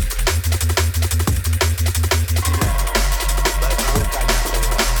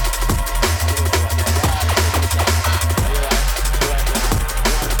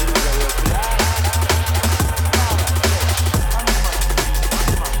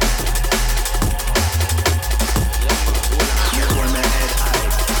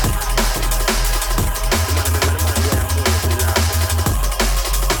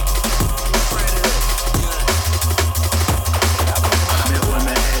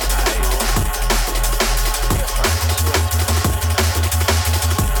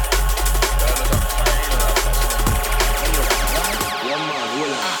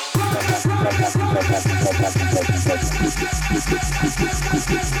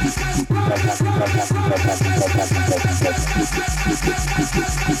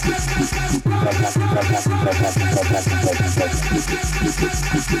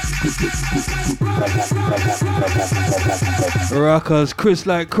 Rockers, Chris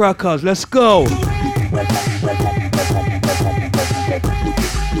like crackers, let's go!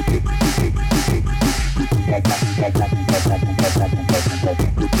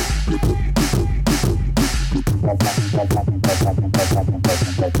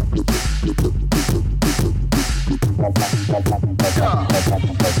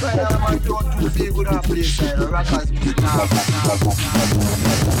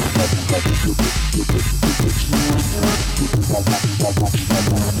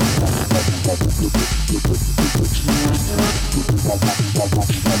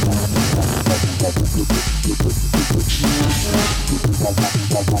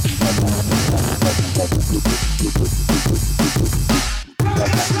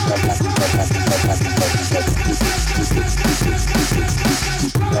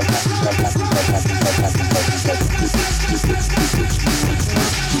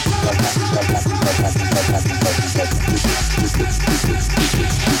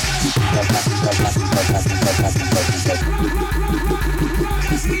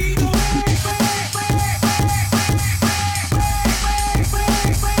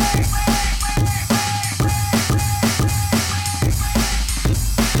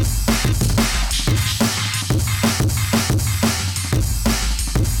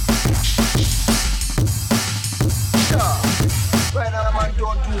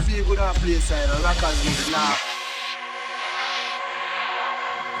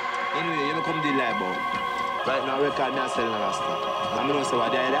 Anyway, you know come deal like about. Right now, record me and selling a rasta. I'm going to say,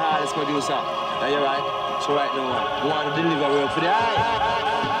 what, they're the hardest producer. Are you right? So right now, we want to deliver work for the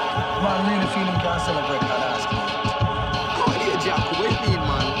eye. Man, really feeling can't celebrate that ass. Oh, yeah, Jack, what do you mean,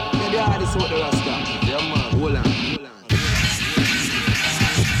 man?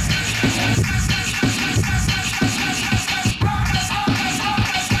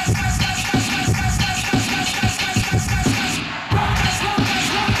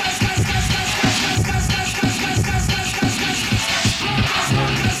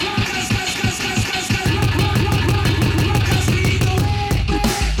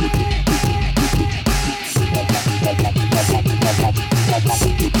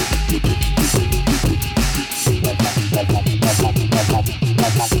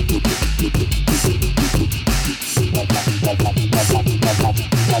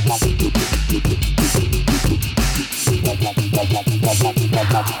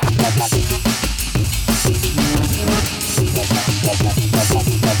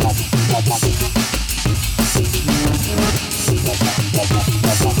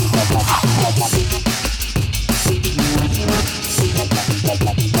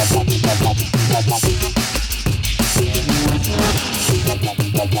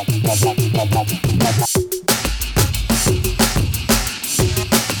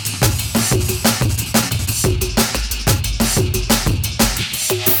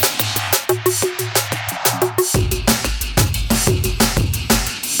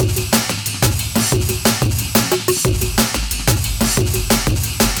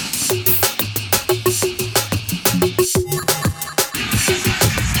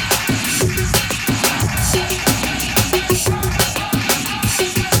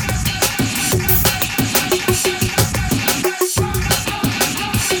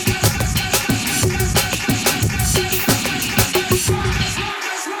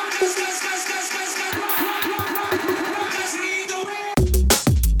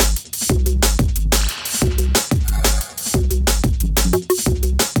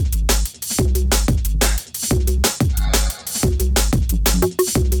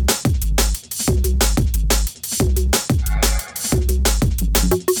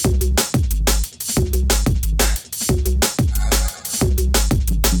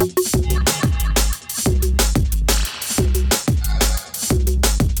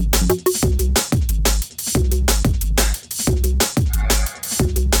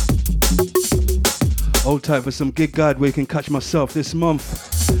 Hold tight for some gig guide where you can catch myself this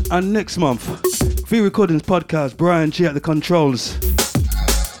month and next month. V Recordings Podcast, Bryan Gee at the controls.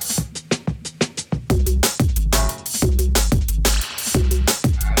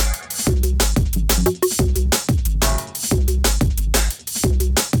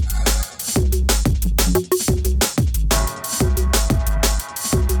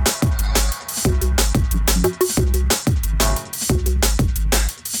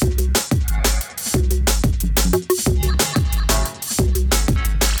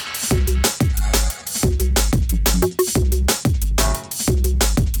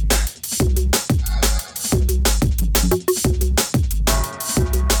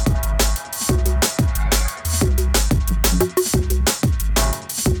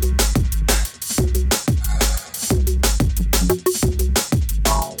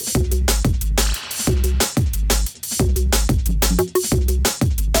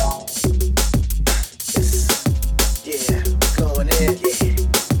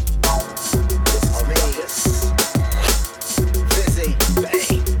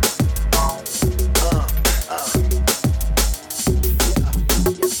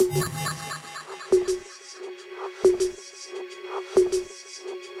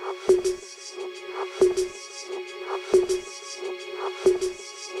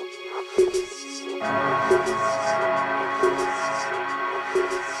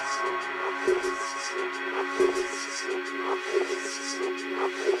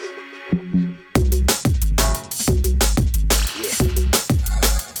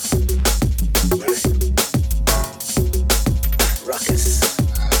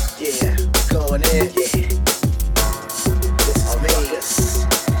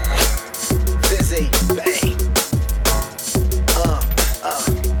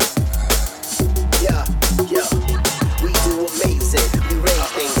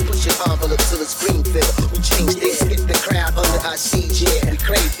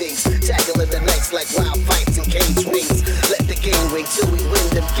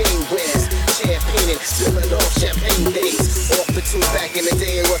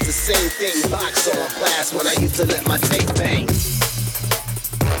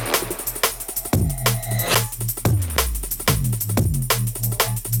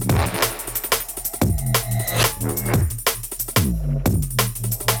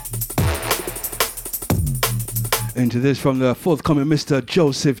 Into this from the forthcoming Mr.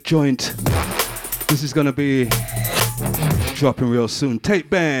 Joseph joint. This is gonna be dropping real soon. Tape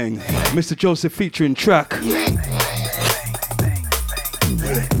Bang, Mr. Joseph featuring track.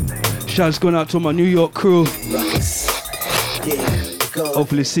 Shouts going out to my New York crew.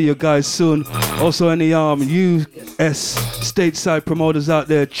 Hopefully see you guys soon. Also any US stateside promoters out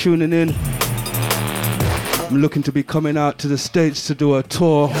there tuning in. I'm looking to be coming out to the States to do a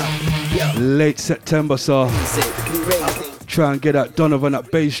tour late September, so try and get at Donovan at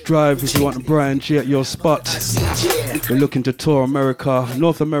Bass Drive if you want Bryan Gee at your spot. We're looking to tour America,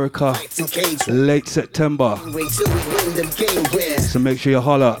 North America, late September. So make sure you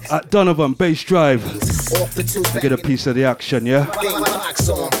holler at Donovan Bass Drive to get a piece of the action, yeah?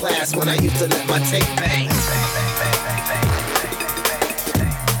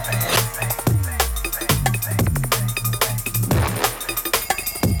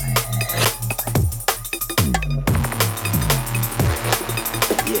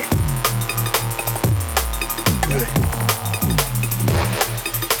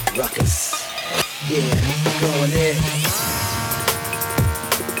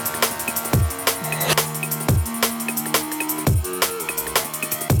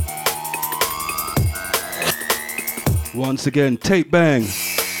 Once again, Tape Bang,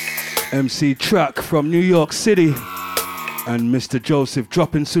 MC Track from New York City, and Mr. Joseph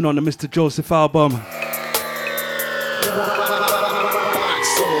dropping soon on the Mr. Joseph album.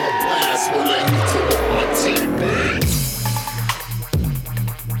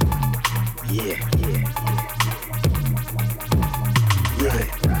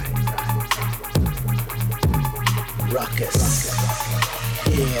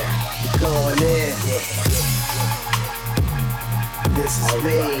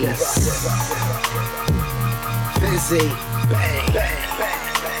 Busy, bang, bang,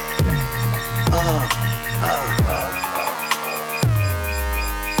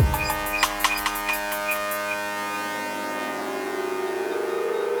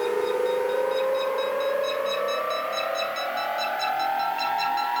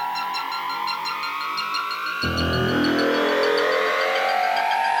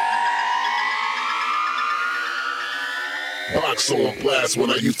 Box on blast when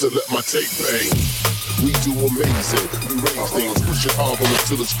I used to let my tape bang. We do amazing. We raise things, push your album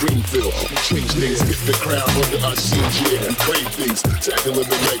until the screen fill. We change things, get the crowd under our seat, yeah, and crave things. Tackling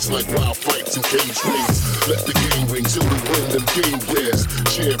the nights like wild fights and cage rings. Let the game ring till we win them game bears.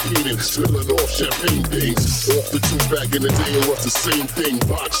 Champagne and spilling off champagne things. Off the two back in the day, it was the same thing.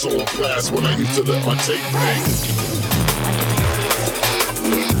 Box on blast when I used to let my tape ring.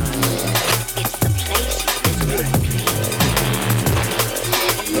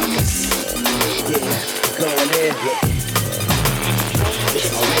 Going in.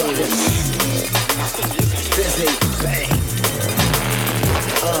 Busy, bang.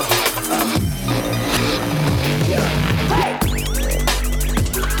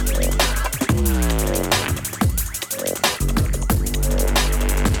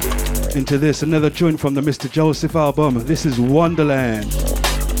 Into this, another joint from the Mr. Joseph album. This is Wonderland.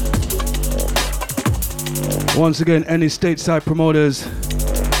 Once again, any stateside promoters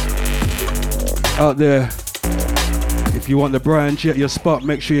out there, if you want the Bryan Gee at your spot,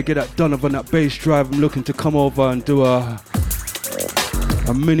 make sure you get that Donovan, that bass drive. I'm looking to come over and do a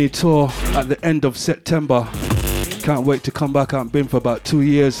mini tour at the end of September. Can't wait to come back. I haven't been for about 2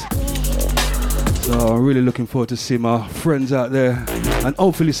 years. So I'm really looking forward to see my friends out there and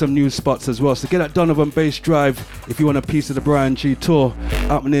hopefully some new spots as well. So get that Donovan bass drive if you want a piece of the Bryan Gee tour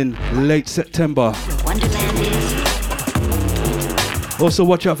happening late September. Also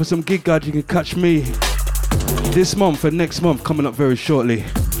watch out for some gig guides. You can catch me this month and next month coming up very shortly.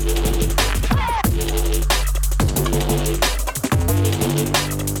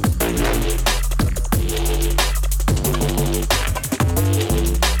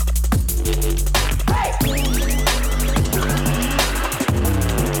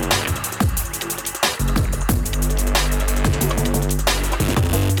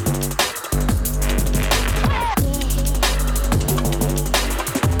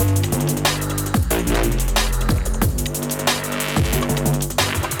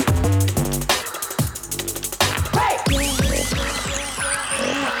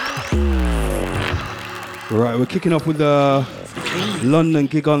 Right, we're kicking off with the London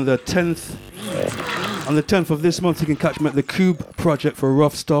gig on the 10th. On the 10th of this month, you can catch me at the Cube Project for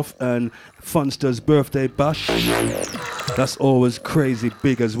Rough Stuff and Funster's birthday bash. That's always crazy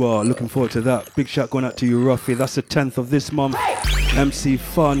big as well. Looking forward to that. Big shout going out to you, Ruffy. That's the 10th of this month. MC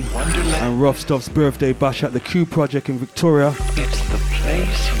Fun and Rough Stuff's birthday bash at the Cube Project in Victoria. It's the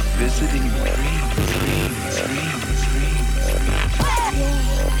place you visit in your dreams.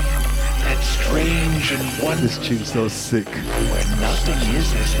 Strange and wonderful. This tune's so sick. Where nothing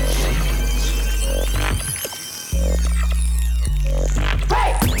is as it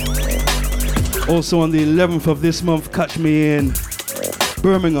seems. Also on the 11th of this month, catch me in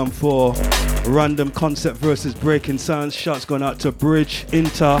Birmingham for Random Concept versus Breaking Science. Shots going out to Bridge,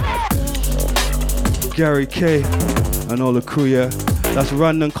 Inter, Gary K, and all the crew here. That's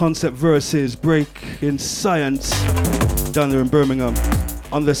Random Concept versus Breaking Science down there in Birmingham.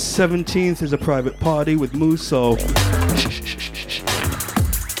 On the 17th is a private party with Moose, so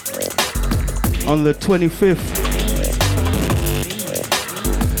on the 25th,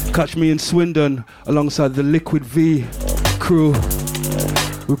 catch me in Swindon alongside the Liquid V crew.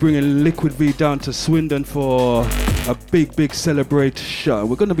 We're bringing Liquid V down to Swindon for a big celebration.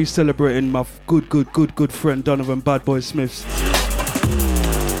 We're going to be celebrating my good friend Donovan Bad Boy Smith's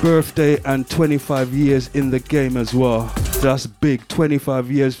birthday and 25 years in the game as well. That's big,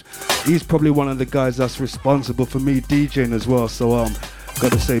 25 years. He's probably one of the guys that's responsible for me DJing as well. So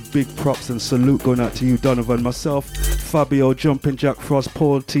gotta say big props and salute going out to you, Donovan. Myself, Fabio, Jumping Jack Frost,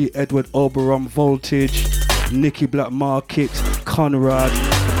 Paul T, Edward Oberon, Voltage, Nicky Black Market, Conrad,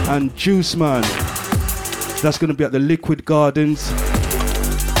 and Juice Man. That's gonna be at the Liquid Gardens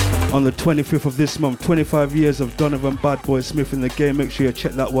on the 25th of this month. 25 years of Donovan Bad Boy Smith in the game. Make sure you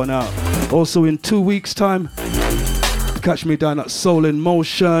check that one out. Also in 2 weeks' time, catch me down at Soul in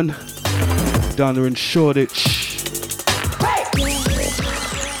Motion, down there in Shoreditch.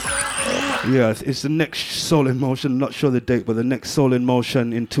 Yeah, it's the next Soul in Motion. I'm not sure the date, but the next Soul in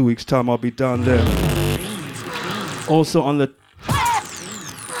Motion in 2 weeks' time, I'll be down there. Also on the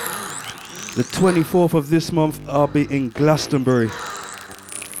 24th of this month, I'll be in Glastonbury.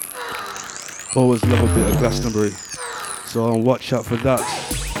 Always love a bit of Glastonbury, so I'll watch out for that.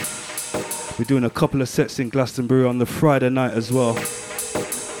 We're doing a couple of sets in Glastonbury on the Friday night as well.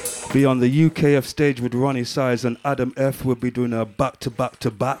 Be on the UKF stage with Ronnie Size and Adam F. We'll be doing a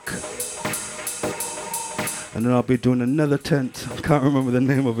back-to-back-to-back. And then I'll be doing another tent. I can't remember the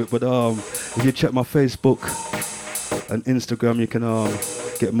name of it, but if you check my Facebook and Instagram, you can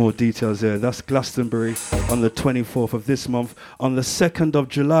Get more details there. That's Glastonbury on the 24th of this month. On the 2nd of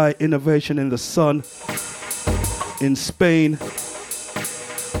July, Innovation in the Sun in Spain.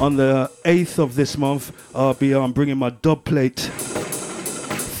 On the 8th of this month, I'll be bringing my dub plate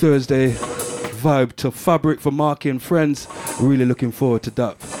Thursday vibe to Fabric for Marky and Friends. Really looking forward to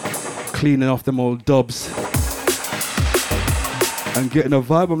that. Cleaning off them old dubs and getting a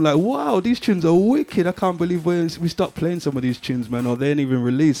vibe. I'm like, wow, these tunes are wicked. I can't believe we stopped playing some of these tunes, man, or they ain't even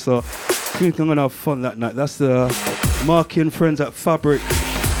released. So I think I'm gonna have fun that night. That's the Marky and Friends at Fabric,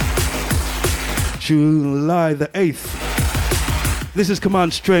 July the 8th. This is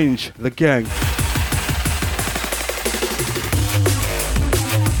Command Strange, The Gang.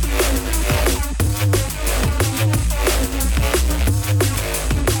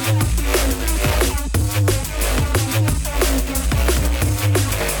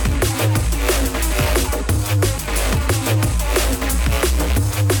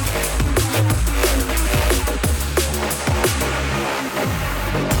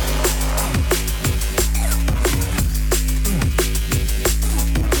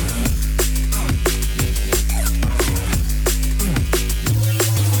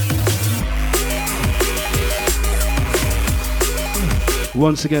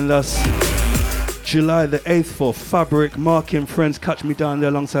 Once again, that's July the 8th for Fabric, Marky and Friends. Catch me down there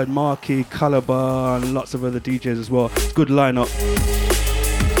alongside Marky, Caliber, and lots of other DJs as well. It's a good lineup.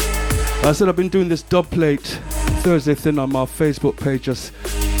 I said I've been doing this dub plate Thursday thing on my Facebook page, just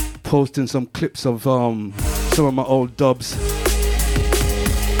posting some clips of some of my old dubs.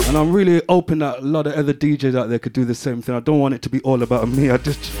 And I'm really hoping that a lot of other DJs out there could do the same thing. I don't want it to be all about me. I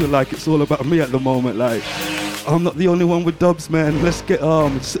just feel like it's all about me at the moment. Like, I'm not the only one with dubs, man. Let's get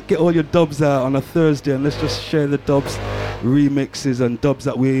all your dubs out on a Thursday and let's just share the dubs, remixes and dubs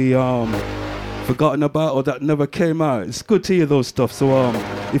that we forgotten about or that never came out. It's good to hear those stuff. So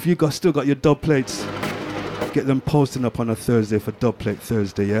if you still got your dub plates, get them posting up on a Thursday for Dub Plate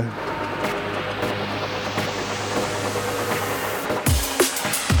Thursday, yeah?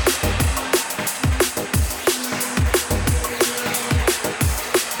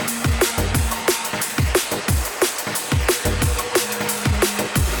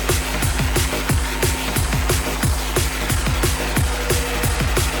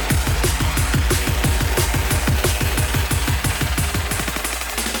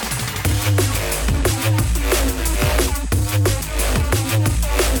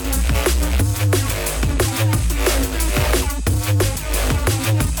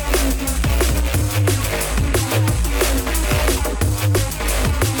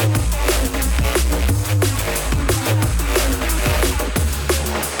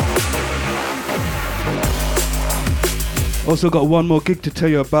 Also got one more gig to tell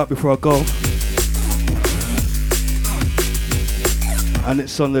you about before I go. And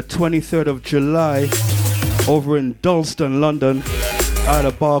it's on the 23rd of July over in Dalston, London, at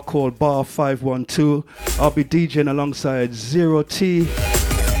a bar called Bar 512. I'll be DJing alongside Zero T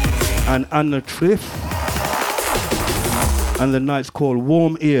and Anna Triff. And the night's called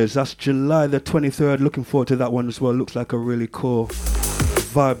Warm Ears. That's July the 23rd. Looking forward to that one as well. Looks like a really cool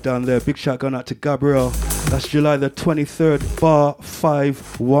vibe down there. Big shout going out to Gabriel. That's July the 23rd, Bar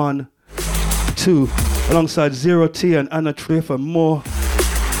 512, alongside Zero T and Anna Triff and more.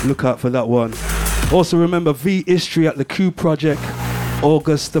 Look out for that one. Also remember V History at the Q Project,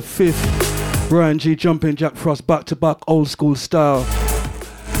 August the 5th. Bryan Gee, Jumping Jack Frost, back to back, old school style.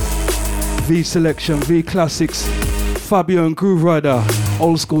 V Selection, V Classics, Fabio and Groove Rider,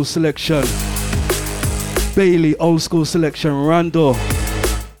 old school selection. Bailey, old school selection. Randall,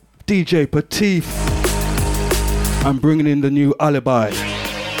 DJ Patife. I'm bringing in the new Alibi.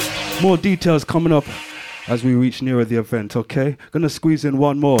 More details coming up as we reach nearer the event, okay? Gonna squeeze in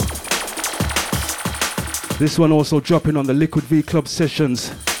one more. This one also dropping on the Liquid V Club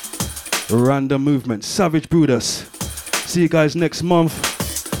sessions. Random Movement, Savage Brutus. See you guys next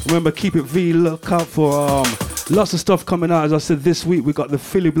month. Remember, keep it V, look out for lots of stuff coming out. As I said, this week we got the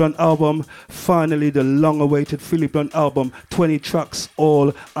Philly Blunt album. Finally, the long-awaited Philly Blunt album. 20 tracks,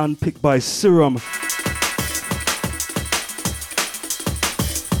 all unpicked by Serum.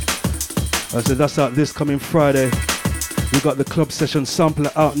 I said that's out this coming Friday. We got the club session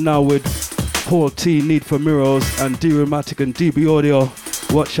sampler out now with Paul T, Need for Mirrors, and D-Rematic and DB Audio.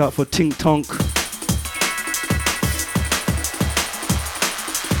 Watch out for Tonk.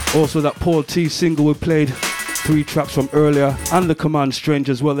 Also that Paul T single we played, 3 tracks from earlier, and the Command Strange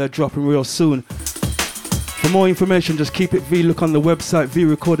as well, they're dropping real soon. For more information, just keep it V, look on the website,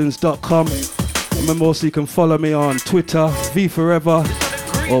 vrecordings.com. Remember also you can follow me on Twitter, V Forever,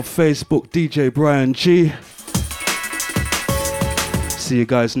 or Facebook, DJ Bryan Gee. See see you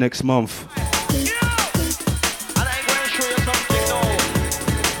guys next month.